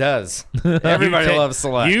 because it does. Everybody loves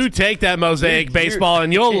select. You take that Mosaic baseball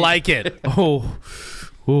and you'll like it. Oh.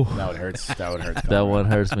 Ooh. That would hurt. That one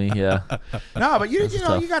hurts me. Yeah. No, but you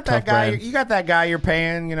got that guy. Brand. You got that guy. You're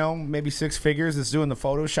paying, maybe 6 figures. That's doing the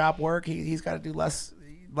Photoshop work. He's got to do less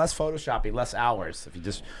Photoshopping, less hours. If he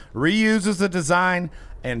just reuses the design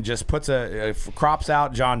and just crops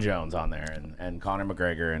out John Jones on there and Conor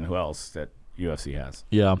McGregor and who else that UFC has.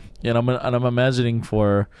 Yeah, and I'm imagining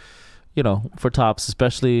for Topps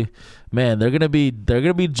especially, man, they're gonna be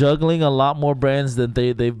juggling a lot more brands than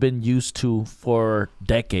they've been used to for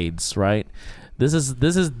decades, right?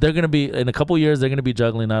 They're gonna be, in a couple years, they're gonna be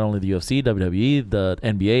juggling not only the UFC, WWE, the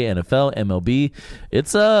NBA, NFL, MLB.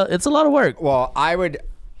 It's a lot of work. Well, I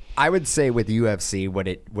would say with UFC, what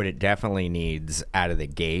it definitely needs out of the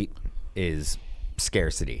gate is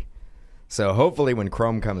scarcity. So hopefully when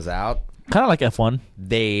Chrome comes out, kind of like F1,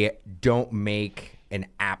 they don't make an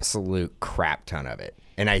absolute crap ton of it.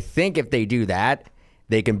 And I think if they do that,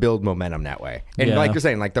 they can build momentum that way. And like you're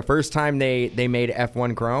saying, like the first time they made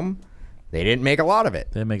F1 Chrome, they didn't make a lot of it.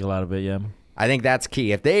 They make a lot of it, yeah. I think that's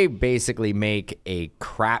key. If they basically make a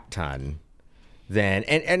crap ton, then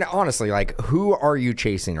and honestly, like, who are you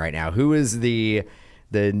chasing right now? Who is the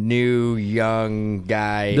new young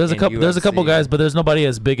guy? There's a couple guys, but there's nobody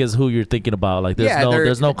as big as who you're thinking about. Like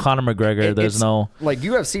there's no Conor McGregor. There's no, like,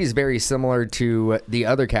 UFC is very similar to the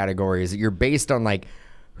other categories. You're based on like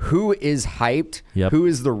who is hyped, who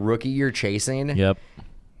is the rookie you're chasing. Yep.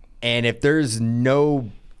 And if there's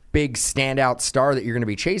no big standout star that you're going to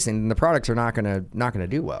be chasing, then the products are not going to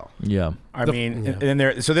do well. Yeah.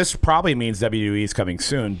 So this probably means WWE is coming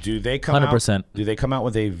soon. Do they come 100%. out? Do they come out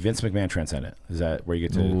with a Vince McMahon transcendent? Is that where you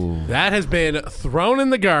get to? Ooh. That has been thrown in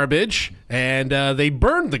the garbage, and they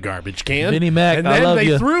burned the garbage can. Vinnie Mac, and I then love they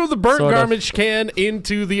you. threw the burnt garbage can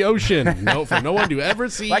into the ocean. For no one to ever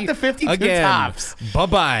see like the 52 again. Tops.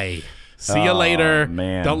 Bye-bye. See you later.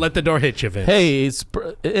 Man. Don't let the door hit you, Vince. Hey, it's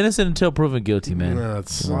innocent until proven guilty, man.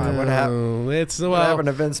 What happened? What happened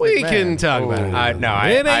to Vince McMahon? We can talk about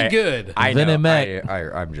it. It ain't good. I Vinnie know. Mac.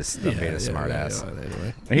 I'm just being a smart ass.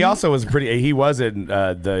 Anyway. He also was he was in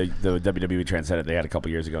the WWE transcendent they had a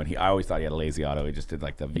couple years ago, and I always thought he had a lazy auto. He just did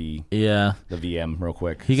like the VM real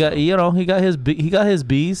quick. He got his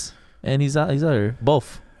B's, and he's out here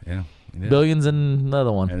both. Yeah. Billions and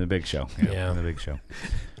another one. And the Big Show. Yeah. The Big Show.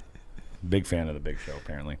 Big fan of the Big Show,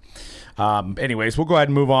 apparently. Anyways, we'll go ahead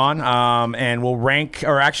and move on, and we'll rank.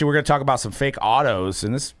 Or actually, we're going to talk about some fake autos,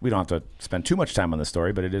 and this we don't have to spend too much time on this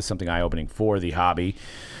story, but it is something eye-opening for the hobby.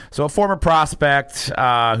 So, a former prospect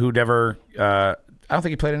who never, I don't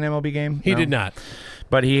think he played an MLB game. He did not.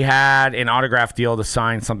 But he had an autograph deal to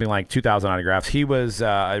sign something like 2,000 autographs. He was,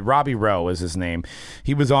 Robbie Rowe is his name.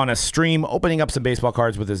 He was on a stream opening up some baseball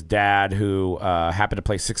cards with his dad, who happened to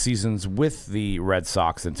play 6 seasons with the Red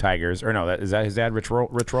Sox and Tigers. Or no, is that his dad, Rich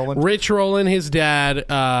Rowland? Rich Rowland, his dad,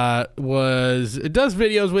 does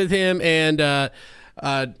videos with him, and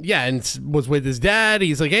and was with his dad.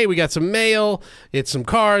 He's like, hey, we got some mail. It's some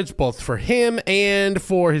cards, both for him and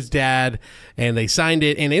for his dad. And they signed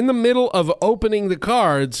it. And in the middle of opening the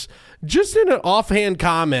cards, just in an offhand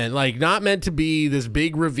comment, like not meant to be this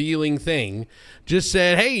big revealing thing, just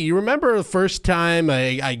said, hey, you remember the first time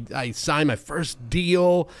I signed my first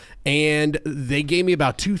deal, and they gave me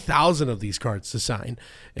about 2,000 of these cards to sign.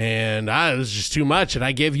 And it was just too much, and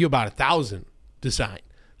I gave you about 1,000 to sign.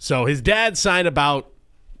 So his dad signed about,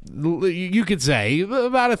 you could say,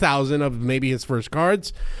 about 1,000 of maybe his first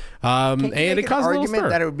cards. And it caused an argument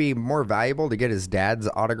that it would be more valuable to get his dad's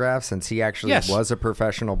autograph since he actually was a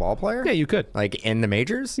professional ball player? Yeah, you could. Like in the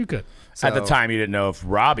majors? You could. So, at the time, you didn't know if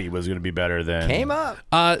Robbie was going to be better than... Came up.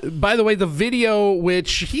 By the way, the video,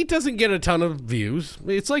 which he doesn't get a ton of views,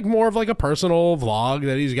 it's like more of like a personal vlog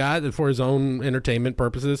that he's got for his own entertainment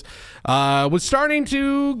purposes, was starting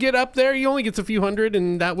to get up there. He only gets a few hundred,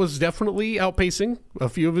 and that was definitely outpacing a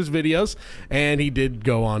few of his videos, and he did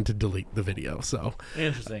go on to delete the video. So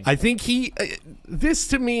interesting. I think this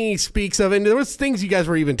to me speaks of, and there was things you guys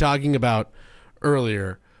were even talking about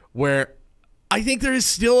earlier, where I think there is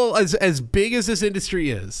still, as big as this industry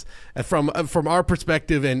is, from our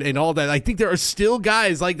perspective and all that, I think there are still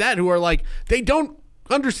guys like that who are like, they don't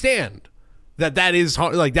understand that is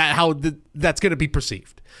like that, how that's going to be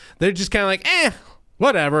perceived. They're just kind of like,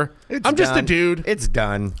 whatever. I'm just a dude. It's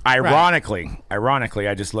done. Ironically,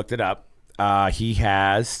 I just looked it up. He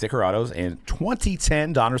has sticker autos in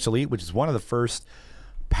 2010 Donruss Elite, which is one of the first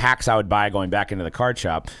packs I would buy going back into the card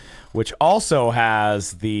shop, which also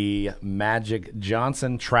has the Magic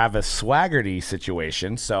Johnson Travis Swaggerty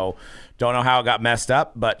situation. So don't know how it got messed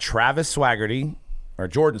up, but Travis Swaggerty, or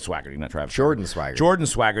Jordan Swaggerty, not Travis. Jordan Swaggerty. Jordan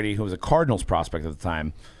Swaggerty, who was a Cardinals prospect at the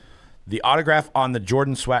time. The autograph on the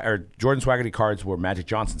Jordan Swaggerty cards were Magic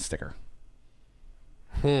Johnson sticker.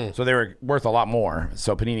 So they were worth a lot more.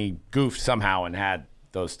 So Panini goofed somehow and had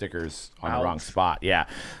those stickers on the wrong spot. Yeah.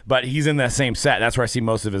 But he's in that same set. That's where I see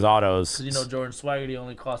most of his autos. Because, Jordan Swaggerty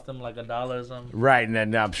only cost them like $1 or something. Right. And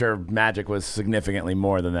then I'm sure Magic was significantly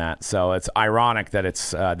more than that. So it's ironic that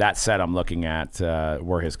it's that set I'm looking at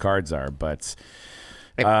where his cards are. But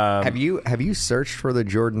have you searched for the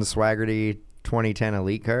Jordan Swaggerty 2010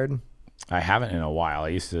 Elite card? I haven't in a while. I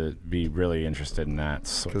used to be really interested in that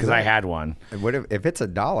because I had one. What if it's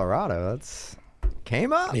 $1 auto? That's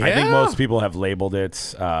came up. Yeah. I think most people have labeled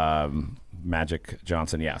it Magic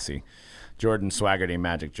Johnson. Yeah, see, Jordan Swaggerty,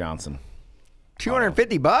 Magic Johnson.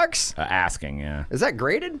 $250? Asking, yeah. Is that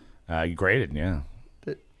graded? Graded, yeah.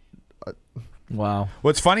 Wow.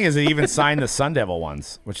 What's funny is they even signed the Sun Devil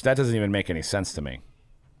ones, which that doesn't even make any sense to me.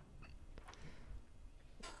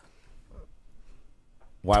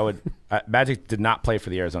 Why would Magic did not play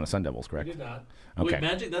for the Arizona Sun Devils, correct? He did not. Okay. Wait,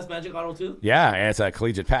 Magic? That's Magic Auto too? Yeah, and it's a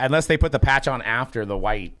collegiate patch. Unless they put the patch on after the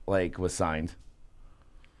white was signed.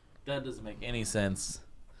 That doesn't make any sense.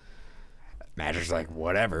 Magic's like,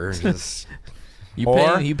 whatever. Just you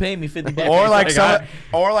pay me $50.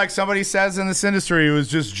 Or like somebody says in this industry, it was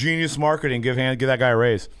just genius marketing. Give that guy a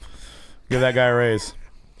raise. Give that guy a raise.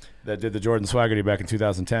 That did the Jordan Swaggerty back in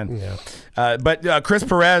 2010. Yeah. But Chris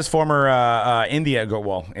Perez, former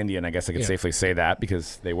Indian, I guess I could safely say that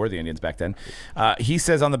because they were the Indians back then. He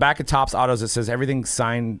says on the back of Topps autos, it says everything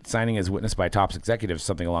signing is witnessed by Topps executives,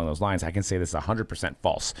 something along those lines. I can say this is 100%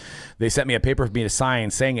 false. They sent me a paper for me to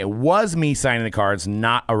sign saying it was me signing the cards,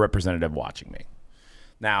 not a representative watching me.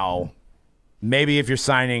 Now, maybe if you're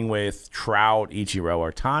signing with Trout, Ichiro,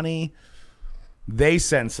 or Ohtani, they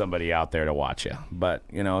send somebody out there to watch you. But,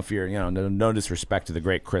 if you're, no disrespect to the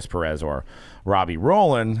great Chris Perez or Robbie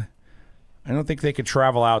Rowland, I don't think they could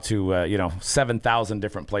travel out to, 7,000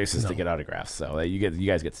 different places to get autographs. So you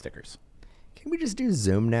guys get stickers. Can we just do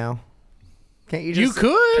Zoom now? Can't you You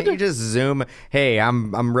could. Can't you just Zoom? Hey,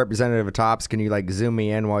 I'm representative of Topps. Can you Zoom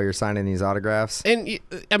me in while you're signing these autographs? And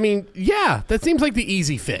I mean, yeah, that seems like the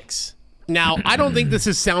easy fix. Now, I don't think this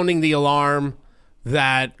is sounding the alarm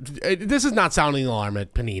this is not sounding the alarm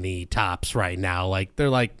at Panini Topps right now. Like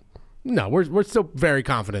they're like, no, we're still very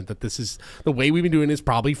confident that this is the way we've been doing is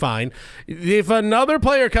probably fine. If another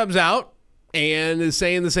player comes out and is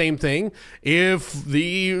saying the same thing, if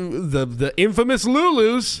the infamous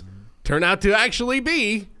Lulus turn out to actually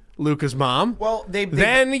be Luka's mom, well,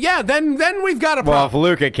 then we've got a problem. Well, if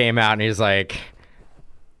Luka came out and he's like,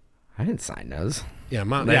 I didn't sign those.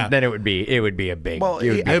 Yeah, then it would be a big. Well,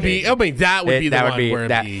 that would be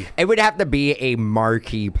the it would have to be a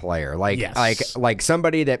marquee player, like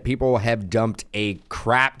somebody that people have dumped a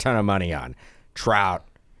crap ton of money on, Trout,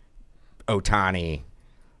 Ohtani,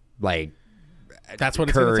 that's what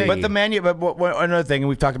it's going to take. But another thing, and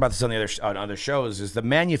we've talked about this on other shows, is the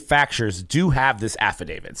manufacturers do have this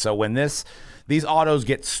affidavit. So when these autos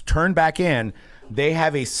get turned back in, they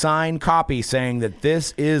have a signed copy saying that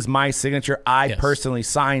this is my signature. I personally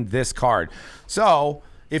signed this card. So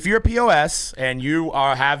if you're a POS and you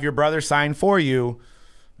have your brother sign for you,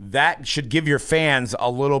 that should give your fans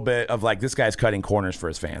a little bit of this guy's cutting corners for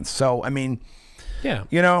his fans. So, I mean, yeah,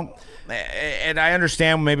 and I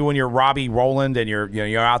understand maybe when you're Robbie Rowland and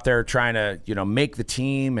you're out there trying to, make the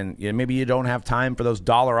team and maybe you don't have time for those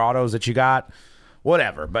dollar autos that you got.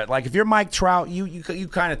 Whatever, but if you're Mike Trout, you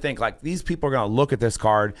kind of think these people are going to look at this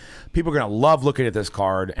card. People are going to love looking at this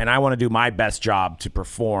card, and I want to do my best job to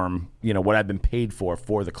perform, what I've been paid for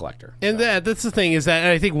the collector. And that's the thing is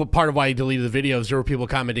that I think part of why he deleted the videos, there were people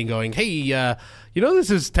commenting going, "Hey,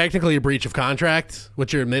 this is technically a breach of contract,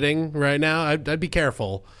 what you're admitting right now. I'd be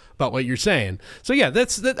careful about what you're saying." So yeah,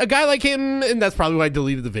 that's a guy like him, and that's probably why I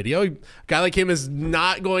deleted the video. A guy like him is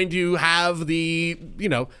not going to have the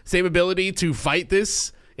same ability to fight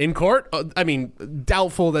this in court. I mean,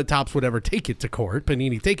 doubtful that Topps would ever take it to court.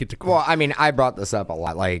 Panini take it to court. Well, I mean, I brought this up a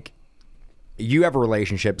lot. You have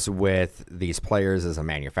relationships with these players as a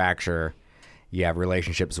manufacturer, You have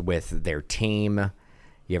relationships with their team.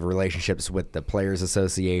 You have relationships with the Players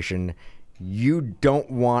Association. You don't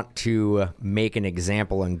want to make an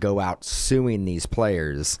example and go out suing these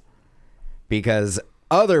players because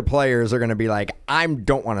other players are going to be like, I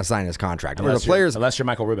don't want to sign this contract. Unless you're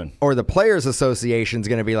Michael Rubin. Or the Players Association is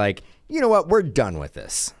going to be like, you know what? We're done with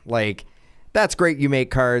this. Like, that's great. You make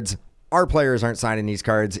cards. Our players aren't signing these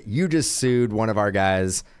cards. You just sued one of our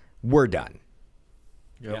guys. We're done.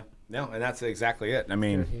 Yep. Yeah. No, and that's exactly it. I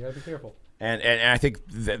mean, you gotta be careful. And I think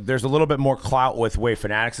there's a little bit more clout with the way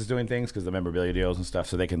Fanatics is doing things because the memorabilia deals and stuff,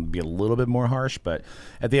 so they can be a little bit more harsh. But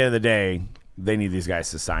at the end of the day, they need these guys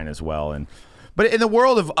to sign as well. But in the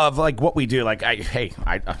world of like what we do, like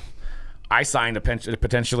I signed a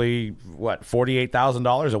potentially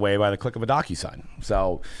 $48,000 away by the click of a DocuSign.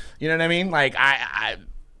 So you know what I mean? Like I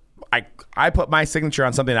put my signature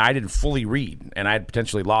on something that I didn't fully read, and I had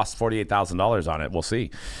potentially lost $48,000 on it. We'll see,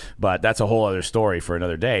 but that's a whole other story for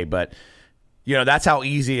another day. But you know, that's how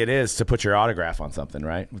easy it is to put your autograph on something,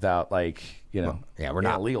 right? Without like, you know, well, yeah, we're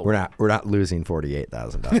not legal. We're not losing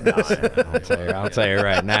 $48,000. I'll tell you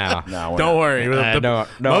right now. No, don't worry. Don't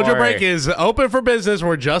Mojo worry. Break is open for business.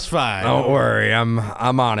 We're just fine. Don't worry.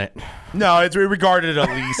 I'm on it. No, it's regarded a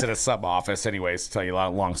lease at a sub office, anyways. To tell you a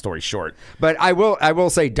long story short. But I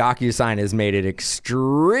will say DocuSign has made it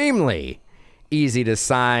extremely easy to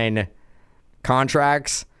sign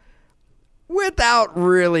contracts without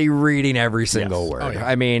really reading every single word. Oh, yeah.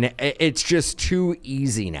 I mean, it's just too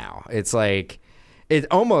easy now. It's like, it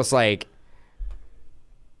almost like,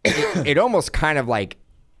 it almost kind of like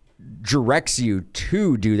directs you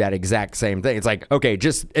to do that exact same thing. It's like, okay,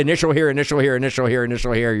 just initial here, initial here, initial here,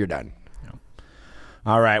 initial here, you're done. Yeah.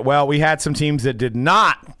 All right. Well, we had some teams that did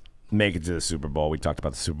not make it to the Super Bowl. We talked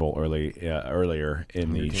about the Super Bowl earlier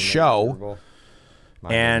in the show.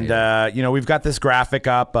 And, you know, we've got this graphic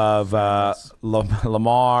up of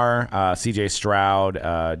Lamar, C.J.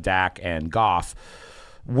 Stroud, Dak, and Goff.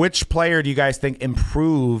 Which player do you guys think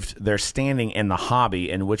improved their standing in the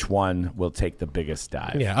hobby, and which one will take the biggest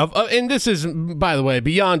dive? Yeah, and this is, by the way,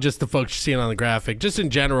 beyond just the folks you're seeing on the graphic, just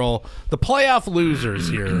in general, the playoff losers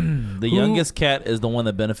here. The youngest cat is the one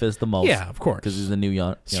that benefits the most. Yeah, of course. Because he's the new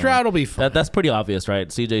young. Stroud will be fine. That's pretty obvious, right?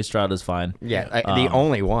 CJ Stroud is fine. Yeah, the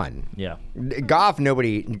only one. Yeah. Goff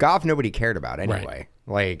nobody cared about anyway. Right.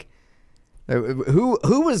 Like,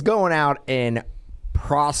 who was going out and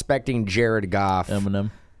prospecting Jared Goff?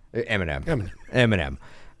 Eminem.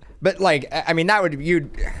 But like, I mean, that would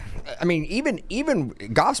even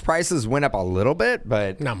Goff's prices went up a little bit,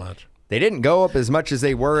 but not much. They didn't go up as much as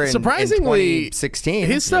they were in surprisingly 2016.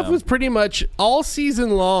 His stuff was pretty much all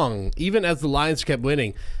season long, even as the Lions kept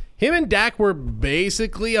winning. Him and Dak were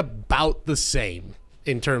basically about the same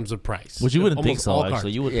in terms of price. Which you wouldn't think so,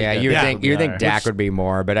 actually. You would think Dak would be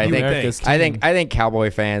more, but I think Cowboy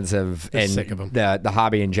fans have, and the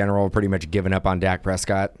hobby in general, pretty much given up on Dak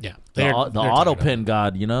Prescott. Yeah, the auto pin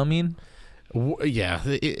god. You know what I mean? Yeah,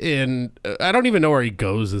 and I don't even know where he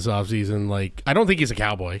goes this offseason. Like, I don't think he's a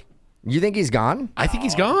Cowboy. You think he's gone? I think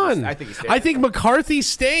he's gone. I think McCarthy's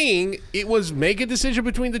staying. It was make a decision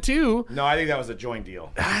between the two. No, I think that was a joint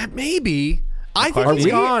deal. Maybe. I think he's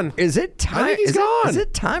gone. Is it time? I think he's gone. Is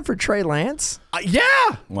it time for Trey Lance? Yeah,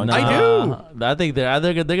 I do. I think they're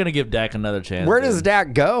going to give Dak another chance. Where does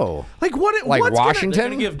Dak go? Like what? Like what's Washington? They're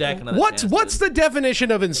going to give Dak another chance. What's the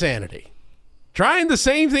definition of insanity? Trying the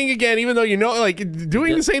same thing again, even though you know, like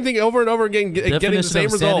doing the same thing over and over again, getting the same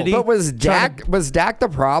result. But was Dak the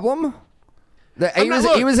problem? He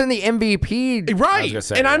was in the MVP,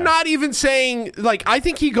 right? And I'm not even saying like I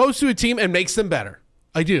think he goes to a team and makes them better.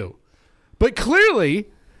 I do. But clearly,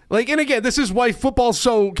 like, and again, this is why football it's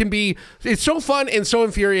so fun and so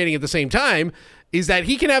infuriating at the same time, is that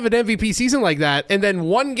he can have an MVP season like that, and then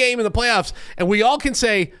one game in the playoffs, and we all can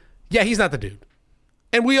say, yeah, he's not the dude.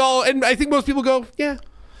 And I think most people go, yeah.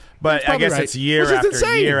 But I guess it's year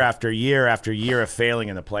after year of failing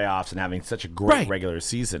in the playoffs and having such a great regular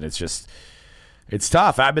season. It's just, it's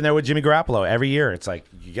tough. I've been there with Jimmy Garoppolo every year. It's like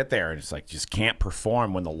you get there and it's like you just can't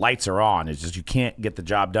perform when the lights are on. It's just you can't get the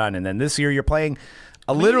job done. And then this year you're playing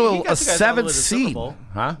a 7th seed.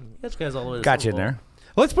 Huh? Got you guys all the way to got you in there.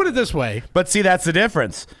 Let's put it this way. But see, that's the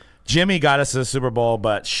difference. Jimmy got us to the Super Bowl,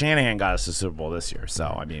 but Shanahan got us to the Super Bowl this year. So,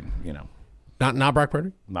 I mean, you know. Not Brock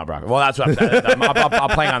Purdy? Not Brock. Well, that's what I'm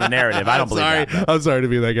playing on the narrative. I don't believe that. I'm sorry to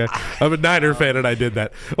be that guy. I'm a Niner fan, and I did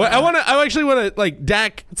that. Well, I actually want to, like,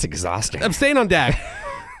 Dak. It's exhausting. I'm staying on Dak.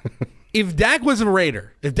 If Dak was a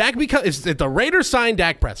Raider, if the Raiders signed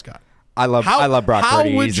Dak Prescott, I love Brock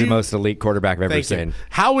Purdy. He's the most elite quarterback I've ever seen.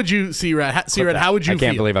 How would you, C-Rad, how would you feel? I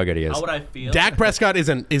can't believe how good he is. How would I feel? Dak Prescott is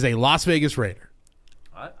a Las Vegas Raider.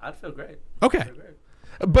 I'd feel great. Okay.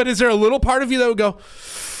 But is there a little part of you that would go,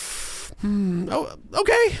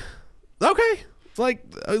 okay. Like,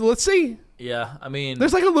 let's see. Yeah, I mean,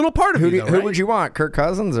 There's like a little part of you, Who would you want, Kirk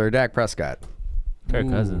Cousins or Dak Prescott? Kirk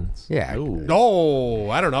Cousins. Yeah. No,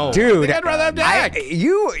 I don't know. Dude, I'd rather have Dak.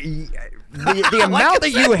 The amount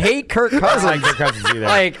that you hate Kirk Cousins. I like Kirk Cousins either.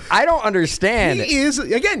 Like, I don't understand.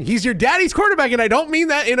 He's your daddy's quarterback, and I don't mean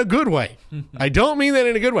that in a good way.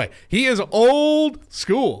 He is old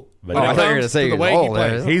school. I thought you were going to say the way he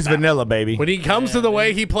plays. He's vanilla, baby. When he comes to the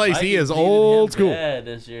way he plays, he is old school.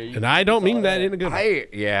 This year. And I don't mean that in a good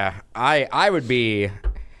way. I would be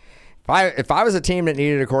if I was a team that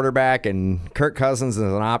needed a quarterback and Kirk Cousins is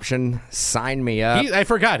an option, sign me up. I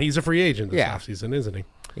forgot he's a free agent this offseason, isn't he?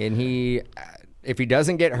 And if he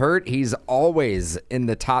doesn't get hurt, he's always in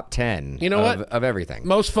the top 10 of everything.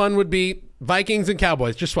 Most fun would be Vikings and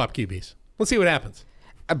Cowboys. Just swap QBs. Let's see what happens.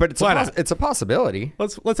 But it's a possibility.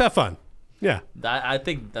 Let's have fun. Yeah. I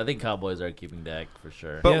think Cowboys are keeping Dak for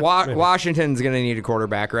sure. But Washington's going to need a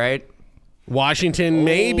quarterback, right? Washington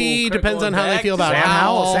maybe. Depends on how they feel about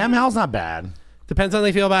Howell. Sam Howell's not bad. Depends on how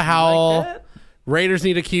they feel about Howell. Like Raiders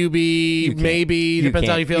need a QB. Maybe. Depends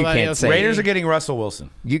how you feel about it. Raiders are getting Russell Wilson.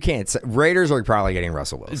 You can't say. Raiders are probably getting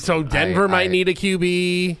Russell Wilson. So Denver might need a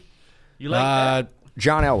QB. You like that?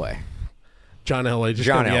 John Elway. John Elway.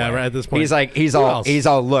 Elway. Right at this point. He's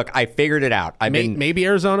all. Look, I figured it out. Maybe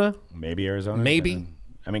Arizona. Maybe Arizona. Maybe.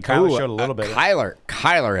 I mean, Kyler showed a little bit.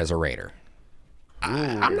 Kyler as a Raider.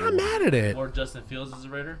 I'm not mad at it. Or Justin Fields as a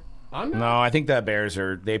Raider. No, I think the Bears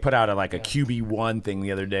they put out a QB1 thing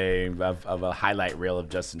the other day of a highlight reel of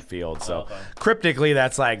Justin Fields. So cryptically,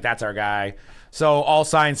 that's our guy. So all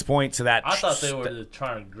signs point to that. I thought they were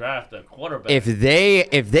trying to draft a quarterback. If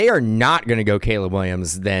they are not going to go Caleb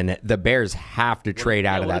Williams, then the Bears have to trade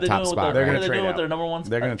out of that top spot. They're going to trade out. With their number one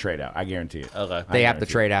spot? They're going to trade out. I guarantee it. Okay. They have to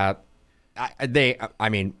trade out. I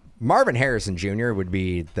mean, Marvin Harrison Jr. would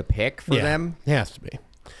be the pick for them. It has to be.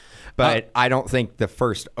 But I don't think the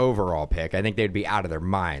first overall pick. I think they'd be out of their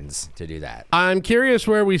minds to do that. I'm curious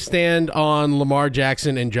where we stand on Lamar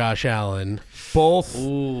Jackson and Josh Allen. Both.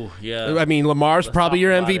 Ooh, yeah. I mean, Lamar's probably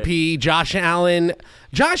your MVP. Josh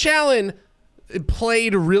Allen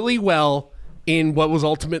played really well in what was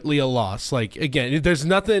ultimately a loss. Like, again, there's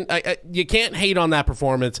nothing. You can't hate on that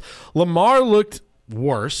performance. Lamar looked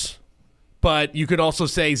worse, but you could also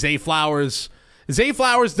say Zay Flowers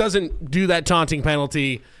doesn't do that taunting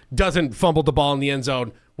penalty, doesn't fumble the ball in the end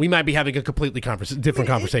zone. We might be having a completely different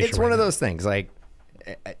conversation. It's one of those things. Like,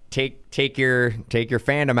 take your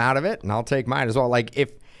fandom out of it, and I'll take mine as well. Like,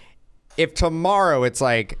 if tomorrow it's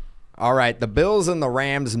like, all right, the Bills and the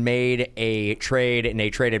Rams made a trade and they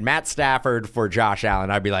traded Matt Stafford for Josh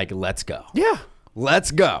Allen, I'd be like, let's go. Yeah,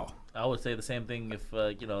 let's go. I would say the same thing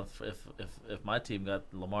if my team got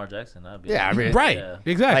Lamar Jackson. I'd be right,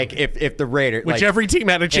 exactly. Like if the Raiders, which every team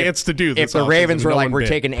had a chance to do. If the Ravens were like, we're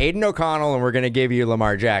taking Aiden O'Connell and we're going to give you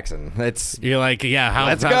Lamar Jackson, you're like,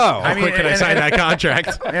 let's go. How quick can I sign that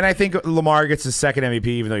contract? And I think Lamar gets his second MVP,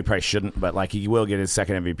 even though he probably shouldn't. But he will get his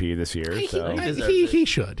second MVP this year. So he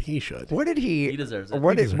should. What did he? He deserves it.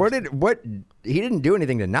 What? He didn't do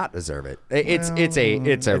anything to not deserve it. It's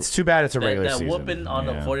too bad. It's a regular that season. That whooping on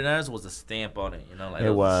the 49ers was a stamp on it.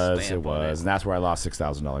 It was, and that's where I lost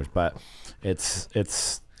 $6,000. But it's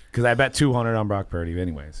because I bet 200 on Brock Purdy,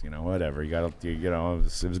 anyways. Whatever. It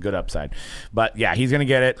was a good upside. But yeah, he's gonna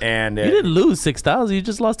get it. And you didn't lose 6,000. You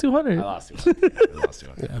just lost 200. I lost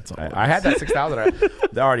 200. That's all. I had that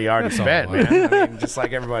 6,000 already spent, man. I mean, just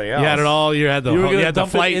like everybody else. You had it all. You had the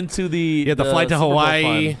flight into the. You had the flight to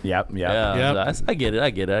Hawaii. Yep. Yeah. I get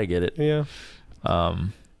it. Yeah.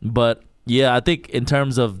 But. Yeah, I think in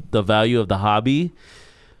terms of the value of the hobby,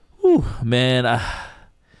 man,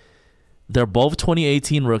 they're both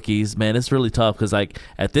 2018 rookies. Man, it's really tough because,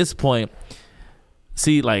 at this point,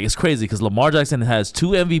 it's crazy because Lamar Jackson has 2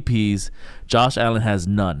 MVPs, Josh Allen has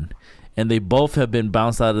none, and they both have been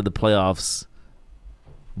bounced out of the playoffs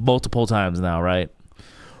multiple times now, right?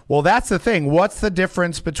 Well, that's the thing. What's the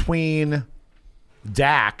difference between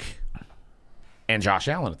Dak and Josh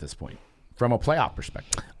Allen at this point? From a playoff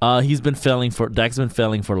perspective, Dak's been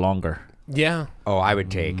failing for longer. Yeah. Oh, I would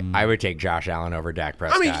take Josh Allen over Dak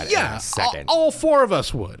Prescott. In a second. All 4 of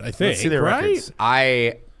us would. I think. Let's see their records.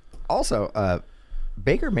 I also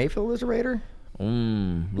Baker Mayfield is a Raider.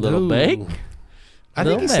 Little Bake. I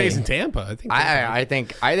think he stays in Tampa. I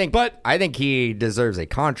think he deserves a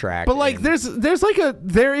contract. But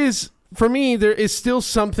there is still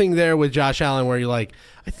something there with Josh Allen where you're like,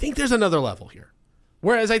 I think there's another level here.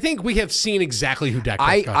 Whereas I think we have seen exactly who Dak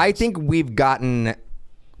Prescott is. I think we've gotten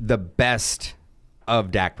the best of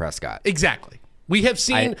Dak Prescott. Exactly. We have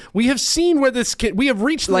seen where this we have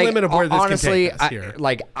reached the limit of where this honestly, can take us here.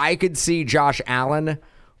 I could see Josh Allen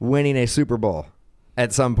winning a Super Bowl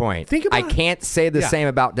at some point. I can't say the same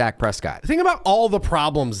about Dak Prescott. Think about all the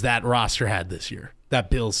problems that roster had this year, that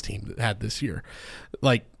Bills team had this year.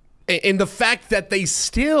 And the fact that they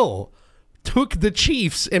still took the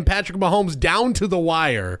Chiefs and Patrick Mahomes down to the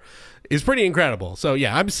wire is pretty incredible. So,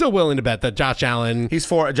 yeah, I'm still willing to bet that Josh Allen...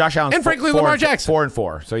 Josh Allen's and frankly, Lamar Jackson.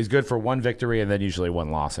 4-4. So he's good for one victory and then usually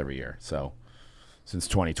one loss every year. So since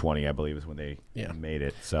 2020, I believe, is when they made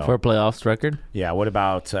it. So for a playoffs record? Yeah. What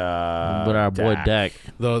about our boy Dak?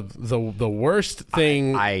 The worst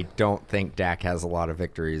thing... I don't think Dak has a lot of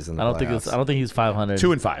victories in the playoffs. I don't think he's 500.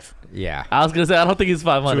 2-5. Yeah. I was going to say, I don't think he's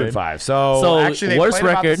 500. 2-5. So actually, they worst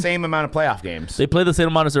played about record, the same amount of playoff games. They played the same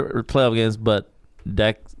amount of playoff games, but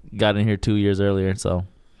Dak got in here 2 years earlier, so...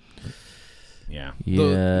 Yeah.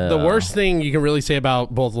 The worst thing you can really say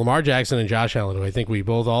about both Lamar Jackson and Josh Allen, who I think we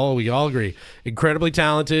all agree, incredibly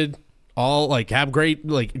talented, all have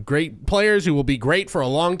great players who will be great for a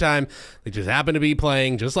long time. They just happen to be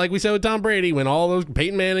playing, just like we said with Tom Brady, when all those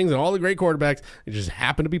Peyton Mannings and all the great quarterbacks, they just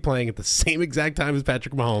happen to be playing at the same exact time as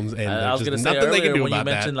Patrick Mahomes, and I was there's going to just say nothing they can do when about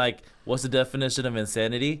you mentioned that. What's the definition of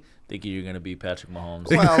insanity? Thinking you're going to be Patrick Mahomes.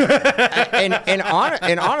 Well,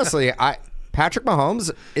 and honestly, Patrick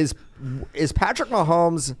Mahomes is Patrick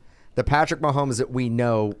Mahomes the Patrick Mahomes that we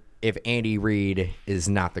know if Andy Reid is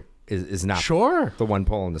not the one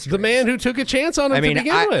pulling the strings. The man who took a chance on him to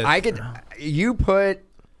begin with. You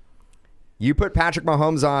put Patrick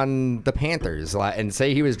Mahomes on the Panthers and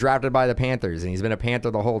say he was drafted by the Panthers and he's been a Panther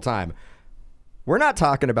the whole time. We're not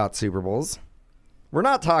talking about Super Bowls. We're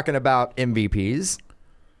not talking about MVPs.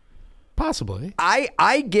 Possibly.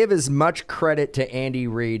 I give as much credit to Andy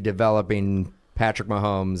Reid developing Patrick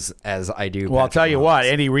Mahomes as I do. Well, I'll tell you Mahomes. what,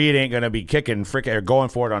 Andy Reid ain't going to be kicking or going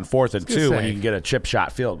for it on 4th and 2 when you can get a chip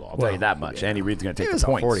shot field goal. I'll tell you that much. Andy Reid's going to take the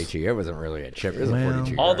points. It was a 42. It wasn't really a chip. It was a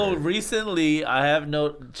 42. Although recently,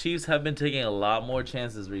 Chiefs have been taking a lot more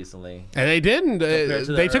chances recently. And they didn't.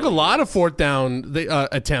 They took a lot of fourth down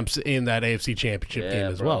attempts in that AFC Championship game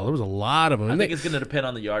as well. There was a lot of them. I think it's going to depend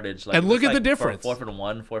on the yardage. And look at the difference. 4th and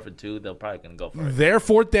 1, 4th and 2, they're probably going to go for it. Their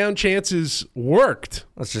fourth down chances worked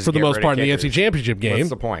for the most part in the AFC Championship game. What's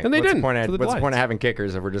the point? And they didn't. What's the point of having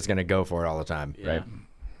kickers if we're just going to go for it all the time, right?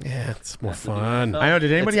 Yeah, it's more fun. I know.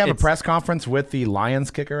 Did anybody have a press conference with the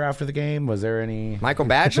Lions kicker after the game? Was there any? Michael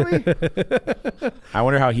Badgley? I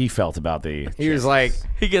wonder how he felt about the. He was like,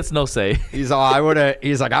 he gets no say. He's like, I would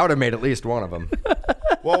have made at least one of them.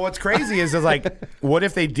 Well, what's crazy is what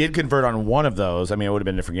if they did convert on one of those? I mean, it would have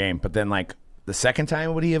been a different game. But then, the second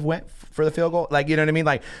time, would he have went for the field goal? You know what I mean?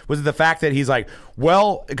 Was it the fact that he's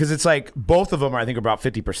because it's both of them are, I think, about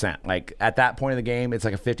 50%. At that point of the game, it's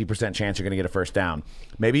a 50% chance you're going to get a first down.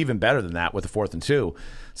 Maybe even better than that with the 4th and 2.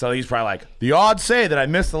 So he's probably the odds say that I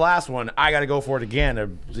missed the last one. I got to go for it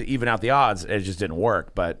again to even out the odds. It just didn't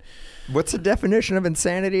work. But what's the definition of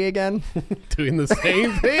insanity again? Doing the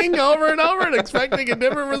same thing over and over and expecting a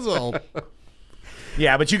different result.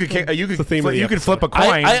 Yeah, but you could flip a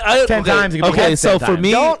coin 10 times. Okay, so for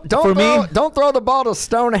me, don't throw the ball to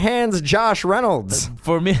Stone Hands Josh Reynolds.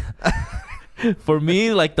 For me,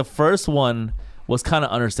 the first one was kind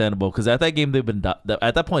of understandable because at that game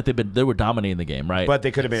at that point they were dominating the game, right? But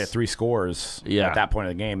they could have been at 3 scores at that point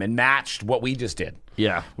of the game and matched what we just did.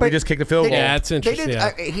 Yeah, we just kicked the field goal. Yeah, it's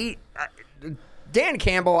interesting. Dan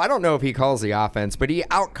Campbell, I don't know if he calls the offense, but he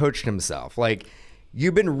outcoached himself.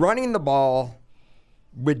 You've been running the ball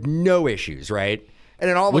with no issues, right? And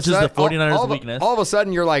then all of a sudden, which is the 49ers' weakness. All of a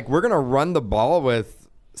sudden, you're we're going to run the ball with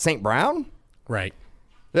St. Brown? Right.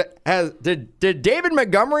 Did David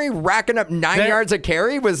Montgomery racking up 9 yards a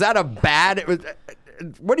carry? Was that a bad...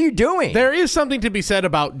 What are you doing? There is something to be said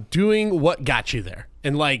about doing what got you there.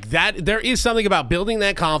 And that, there is something about building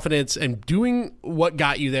that confidence and doing what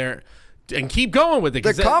got you there and keep going with it.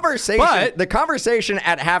 The conversation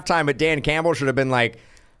at halftime with Dan Campbell should have been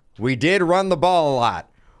we did run the ball a lot.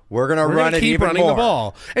 We're going to run it even more. Keep running the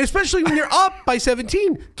ball. And especially when you're up by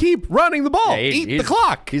 17, keep running the ball. Eat the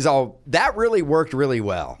clock. That really worked really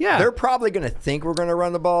well. Yeah. They're probably going to think we're going to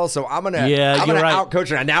run the ball, so I'm going to right.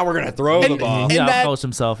 outcoach it, and now we're going to throw the ball. He outcoached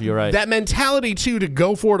himself, you're right. That mentality, too, to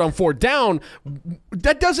go for it on 4th down,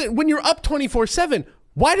 that doesn't, when you're up 24-7,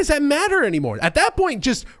 why does that matter anymore? At that point,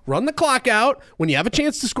 just run the clock out. When you have a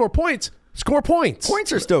chance to score points, score points.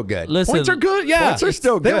 Points are still good. Listen, points are good, yeah. Points are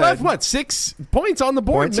still good. They left, 6 points on the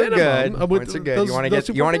board Points are minimum. good. Points are good. You want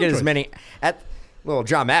to get as many... Little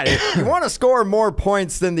John Madden, you want to score more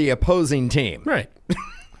points than the opposing team. Right.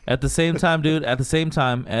 At the same time, dude,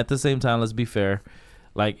 let's be fair.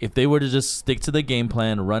 Like if they were to just stick to the game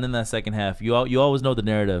plan, run in that second half, you always know the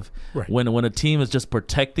narrative. Right. When a team is just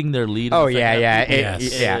protecting their lead. Oh in the yeah,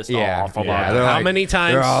 second half, yeah. How Like, many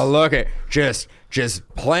times? They're all looking, just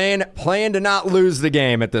playing to not lose the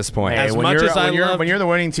game at this point. As when much you're, as I when you're love- when you're the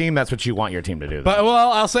winning team, that's what you want your team to do. But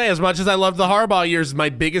well, I'll say as much as I loved the Harbaugh years, my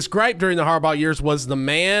biggest gripe during the Harbaugh years was the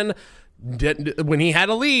man. When he had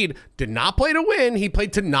a lead, did not play to win. He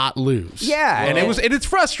played to not lose. Yeah, and it's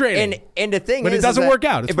frustrating. And the thing But is, it doesn't work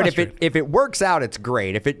out. It's but frustrating. if it works out, it's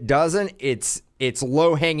great. If it doesn't, it's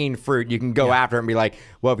low hanging fruit. You can go after it and be like,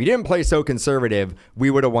 well, if you didn't play so conservative,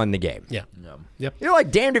 we would have won the game. Yeah. Yep. You're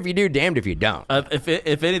like damned if you do, damned if you don't.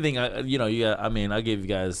 If anything, I give you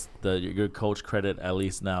guys your coach credit at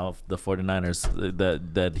least now. The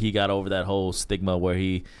 49ers that he got over that whole stigma where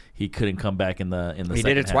he couldn't come back in the. He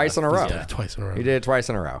did it twice in a row. Yeah, twice in a row. He did it twice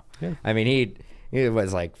in a row. Yeah. I mean, he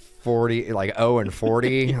was like 40, like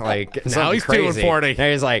 0-40, like now he's crazy. 2-40. Now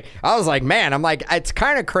he's like, I was like, man, I'm like, it's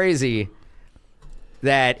kind of crazy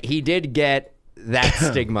that he did get that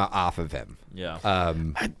stigma off of him. Yeah.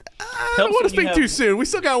 I don't want to speak too soon. We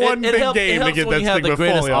still got one big game to get that stigma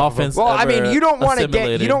fully off of him. Well, I mean, you don't want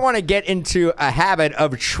to get into a habit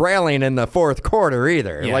of trailing in the fourth quarter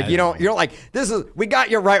either. Yeah, like you're like, we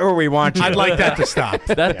got you right where we want you. I'd like that to stop.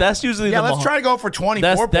 That's usually let's try to go for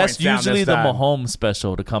 24 points. That's down usually this the time. Mahomes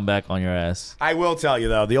special to come back on your ass. I will tell you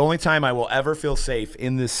though, the only time I will ever feel safe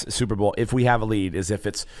in this Super Bowl if we have a lead is if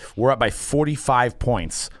we're up by 45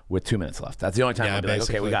 points with 2 minutes left. That's the only time I'll be like,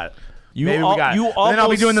 okay, we got it. Maybe we got it. Then I'll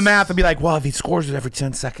be doing the math and be like, well, if he scores it every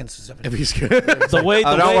 10 seconds. If he's good. Don't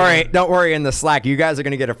worry. In the Slack, you guys are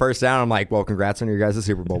going to get a first down. I'm like, well, congrats on your guys'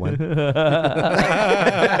 Super Bowl win.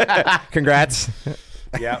 Congrats.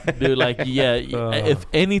 Yeah, dude. If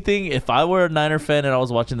anything, if I were a Niner fan and I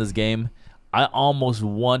was watching this game, I almost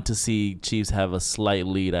want to see Chiefs have a slight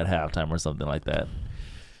lead at halftime or something like that.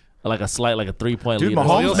 Like a 3-point lead. Dude,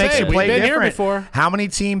 Mahomes makes you play been different. Here before. How many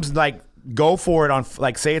teams go for it on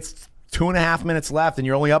say it's 2.5 minutes left and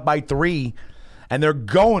you're only up by 3, and they're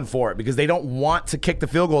going for it because they don't want to kick the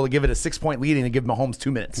field goal to give it a 6-point lead and to give Mahomes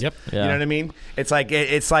 2 minutes. Yep. You know what I mean? It's like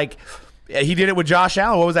he did it with Josh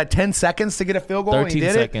Allen. What was that? 10 seconds to get a field goal. 13 and he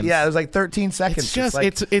did seconds. It. Yeah, it was like 13 seconds. It's just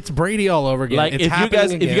it's Brady all over again. Like it's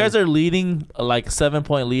if you guys are leading like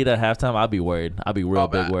 7-point lead at halftime, I'd be worried. I'd be big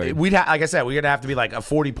worried. Like I said, we're gonna have to be like a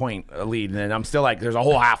 40-point lead, and I'm still like, there's a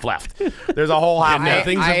whole half left. There's a whole half.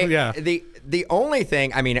 The only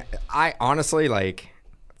thing, I mean, I honestly, like,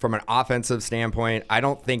 from an offensive standpoint, I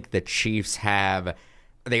don't think the Chiefs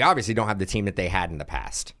they obviously don't have the team that they had in the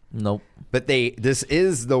past. Nope. But this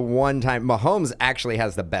is the one time Mahomes actually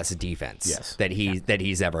has the best defense that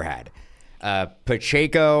he's ever had.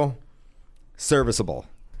 Pacheco, serviceable.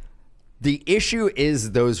 The issue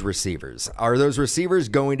is those receivers. Are those receivers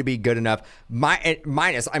going to be good enough?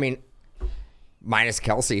 Minus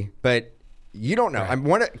Kelsey, but you don't know.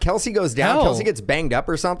 Right. Kelsey goes down. Kelsey gets banged up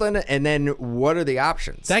or something, and then what are the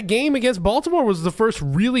options? That game against Baltimore was the first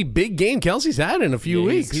really big game Kelsey's had in a few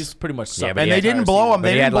weeks. He's pretty much sucked. And they didn't blow him.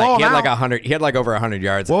 They didn't blow him out. He had like 100. He had like over 100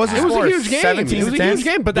 yards. What was his score? It was a huge game. It was a huge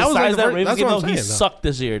game, but that was like that's what I'm saying. He sucked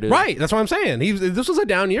this year, dude. Right, that's what I'm saying. This was a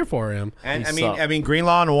down year for him. And I mean,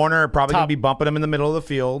 Greenlaw and Warner are probably going to be bumping him in the middle of the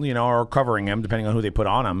field, or covering him, depending on who they put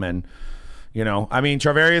on him. And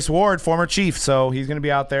Charvarius Ward, former Chief, so he's going to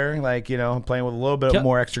be out there, playing with a little bit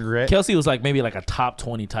more extra grit. Kelsey was maybe like a top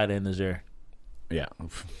 20 tight end this year. Yeah.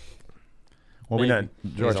 Well, we know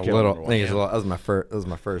George That was my first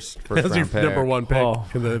That's your round pick. number one pick.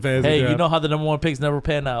 In the fantasy hey, draft. you know how the number one picks never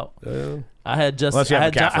pan out. I had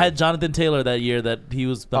Jonathan Taylor that year that he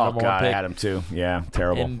was the number one pick. I had him too. Yeah,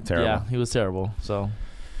 terrible. Yeah, he was terrible. So.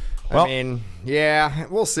 Well, I mean, yeah,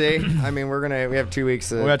 we'll see. I mean, we have 2 weeks.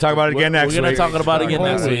 We're gonna talk about it again next week. We're gonna talk about it again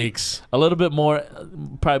next week. A little bit more,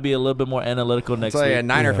 probably a little bit more analytical next week. So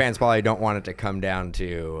Niner fans probably don't want it to come down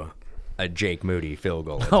to a Jake Moody field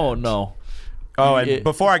goal. Oh no. Oh, and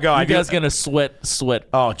before I go, you guys gonna sweat.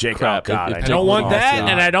 Oh, Jake! Crap. Oh God, I don't want that,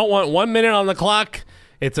 and I don't want 1 minute on the clock.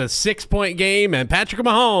 It's a 6-point game, and Patrick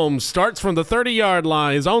Mahomes starts from the 30-yard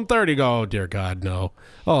line, his own 30. Oh, dear God, no.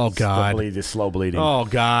 Oh, God. Slow bleeding. Oh,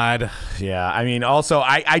 God. Yeah, I mean, also,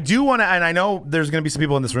 I do want to, and I know there's going to be some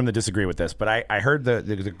people in this room that disagree with this, but I heard the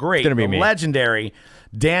great, the legendary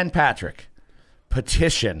Dan Patrick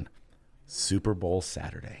petition Super Bowl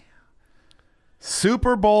Saturday.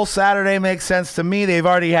 Super Bowl Saturday makes sense to me. They've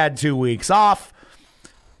already had 2 weeks off.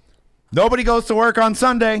 Nobody goes to work on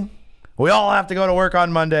Sunday. We all have to go to work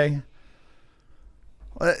on Monday.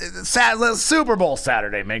 Super Bowl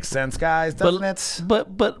Saturday makes sense, guys, doesn't it?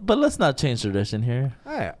 But let's not change tradition here.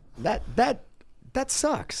 That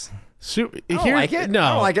sucks. I don't like it. No.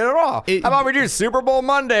 I don't like it at all. How about we do Super Bowl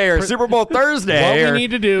Monday or Super Bowl Thursday? What we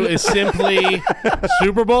need to do is simply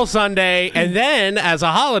Super Bowl Sunday, and then as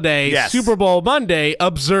a holiday, Super Bowl Monday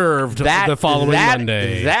observed the following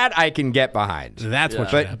Monday. That I can get behind. That's what.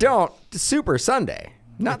 But don't Super Sunday.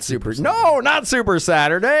 Not Super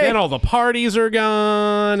Saturday. And all the parties are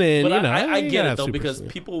gone, and But you know. I get it though, because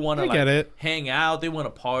people want to hang out. They want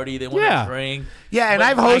to party. They want to drink. Yeah, and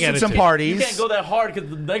I've hosted some parties. You can't go that hard because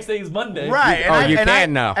the next day is Monday. Right? You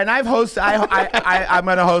can now. And I've hosted. I'm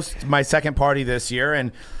going to host my second party this year,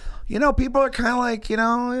 and people are kind of like, no,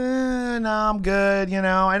 I'm good, and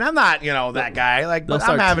I'm not, that guy. Like, but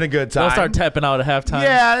I'm having a good time. They'll start tapping out at halftime.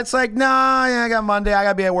 Yeah, it's like, I got Monday. I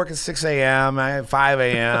got to be at work at 6 a.m. 5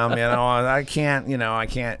 a.m. I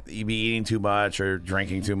can't be eating too much or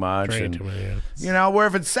drinking too much. Where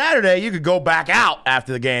if it's Saturday, you could go back out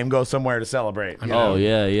after the game, go somewhere to celebrate.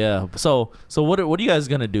 Yeah. So what are you guys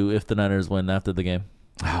gonna do if the Niners win after the game?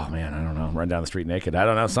 Oh man, I don't know. Run down the street naked. I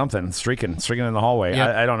don't know. Something streaking in the hallway.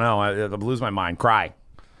 Yep. I don't know. I'll lose my mind. Cry.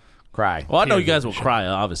 Well, I know you guys will cry.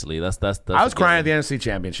 Obviously, that's. I was crying at the NFC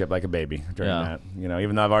Championship like a baby during that.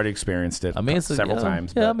 Even though I've already experienced it several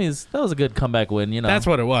times. Yeah, that was a good comeback win. That's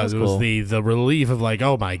what it was. It was the relief of like,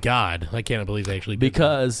 oh my god, I can't believe they actually did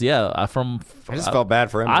because that. I just felt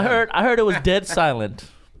bad for him. I heard it was dead silent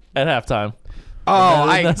at halftime. Oh,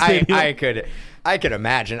 I could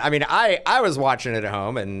imagine. I mean, I was watching it at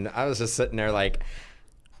home, and I was just sitting there like,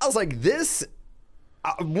 I was like, this.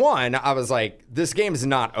 I was like, this game's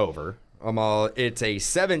not over. It's a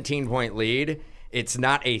 17-point lead. It's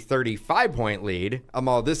not a 35-point lead.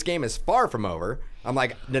 This game is far from over. I'm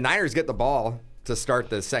like, the Niners get the ball to start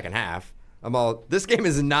the second half. This game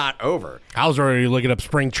is not over. I was already looking up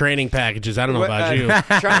spring training packages. I don't know about you.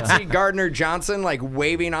 Trying to see Gardner Johnson like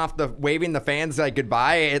waving the fans like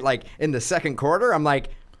goodbye in the second quarter. I'm like,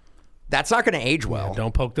 that's not going to age well. Yeah,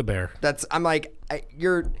 don't poke the bear. I'm like,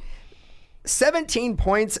 you're 17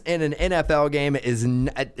 points in an NFL game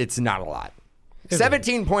it's not a lot.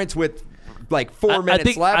 17 points with like 4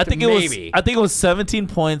 minutes left. I think it was 17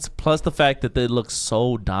 points plus the fact that they looked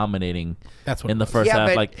so dominating. That's what in the first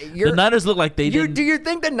half. Like the Niners looked like they didn't. Do you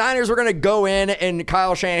think the Niners were going to go in and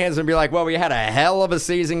Kyle Shanahan's going to be like, well, we had a hell of a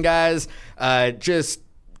season, guys. Just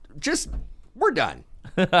we're done.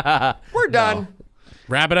 We're done. No.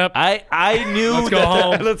 Wrap it up. I knew. Let's go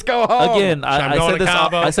home. Let's go home. Again,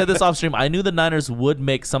 I said this off stream. I knew the Niners would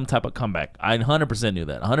make some type of comeback. I 100% knew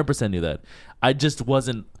that. 100% knew that. I just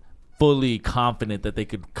wasn't fully confident that they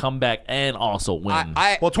could come back and also win.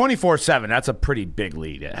 Well, 24-7, that's a pretty big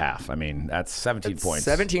lead at half. I mean, that's 17 points.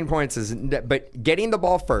 17 points but getting the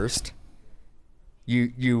ball first,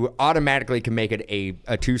 you automatically can make it a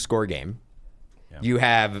 2-score game. Yeah. You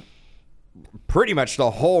have pretty much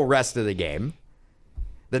the whole rest of the game.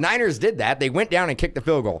 The Niners did that. They went down and kicked the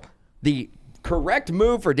field goal. The correct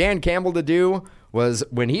move for Dan Campbell to do was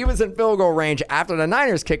when he was in field goal range after the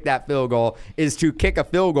Niners kicked that field goal is to kick a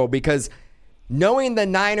field goal, because knowing the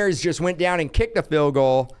Niners just went down and kicked a field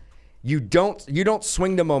goal, you don't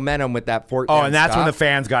swing the momentum with that 14. Oh, and that's when the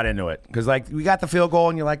fans got into it, because like we got the field goal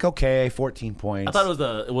and you're like, okay, 14 points. I thought it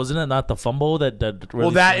was wasn't it not the fumble that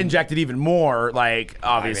really that injected even more. Like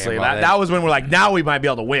obviously that was when we're like, now we might be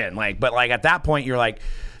able to win. But at that point you're like,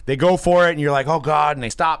 they go for it and you're like, oh god, and they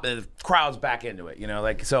stop and the crowd's back into it.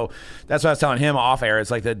 So that's what I was telling him off air. It's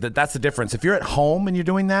like that's the difference. If you're at home and you're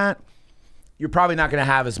doing that, you're probably not going to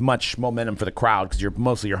have as much momentum for the crowd because you're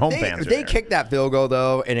mostly your home fans. They kick that field goal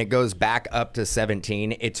though, and it goes back up to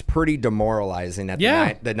 17. It's pretty demoralizing that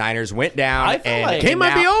the Niners went down. I feel like the game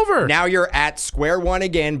might be over. Now you're at square one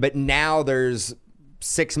again, but now there's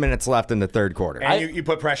 6 minutes left in the third quarter. And you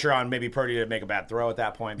put pressure on maybe Purdy to make a bad throw at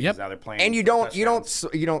that point because now they're playing. And you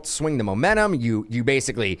don't swing the momentum. You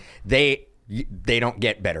basically they don't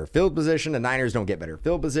get better field position. The Niners don't get better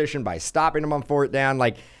field position by stopping them on fourth down.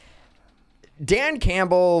 Like Dan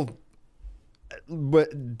Campbell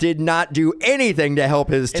did not do anything to help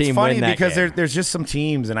his team win that because game. there's just some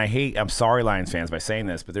teams, and I'm sorry Lions fans by saying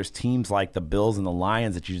this, but there's teams like the Bills and the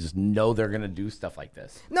Lions that you just know they're going to do stuff like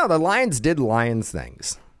this. No, the Lions did Lions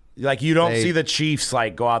things. Like you don't see the Chiefs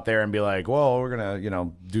like go out there and be like, well, we're going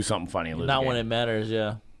to do something funny and lose Not when it matters,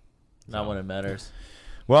 yeah. Not when it matters.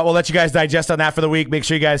 Well, we'll let you guys digest on that for the week. Make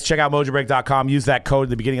sure you guys check out MojoBreak.com. Use that code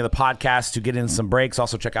at the beginning of the podcast to get in some breaks.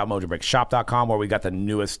 Also, check out MojoBreakShop.com, where we got the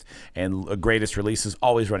newest and greatest releases,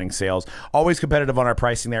 always running sales, always competitive on our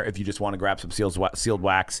pricing there if you just want to grab some sealed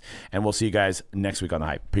wax. And we'll see you guys next week on The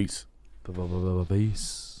Hype. Peace.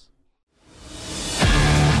 Peace.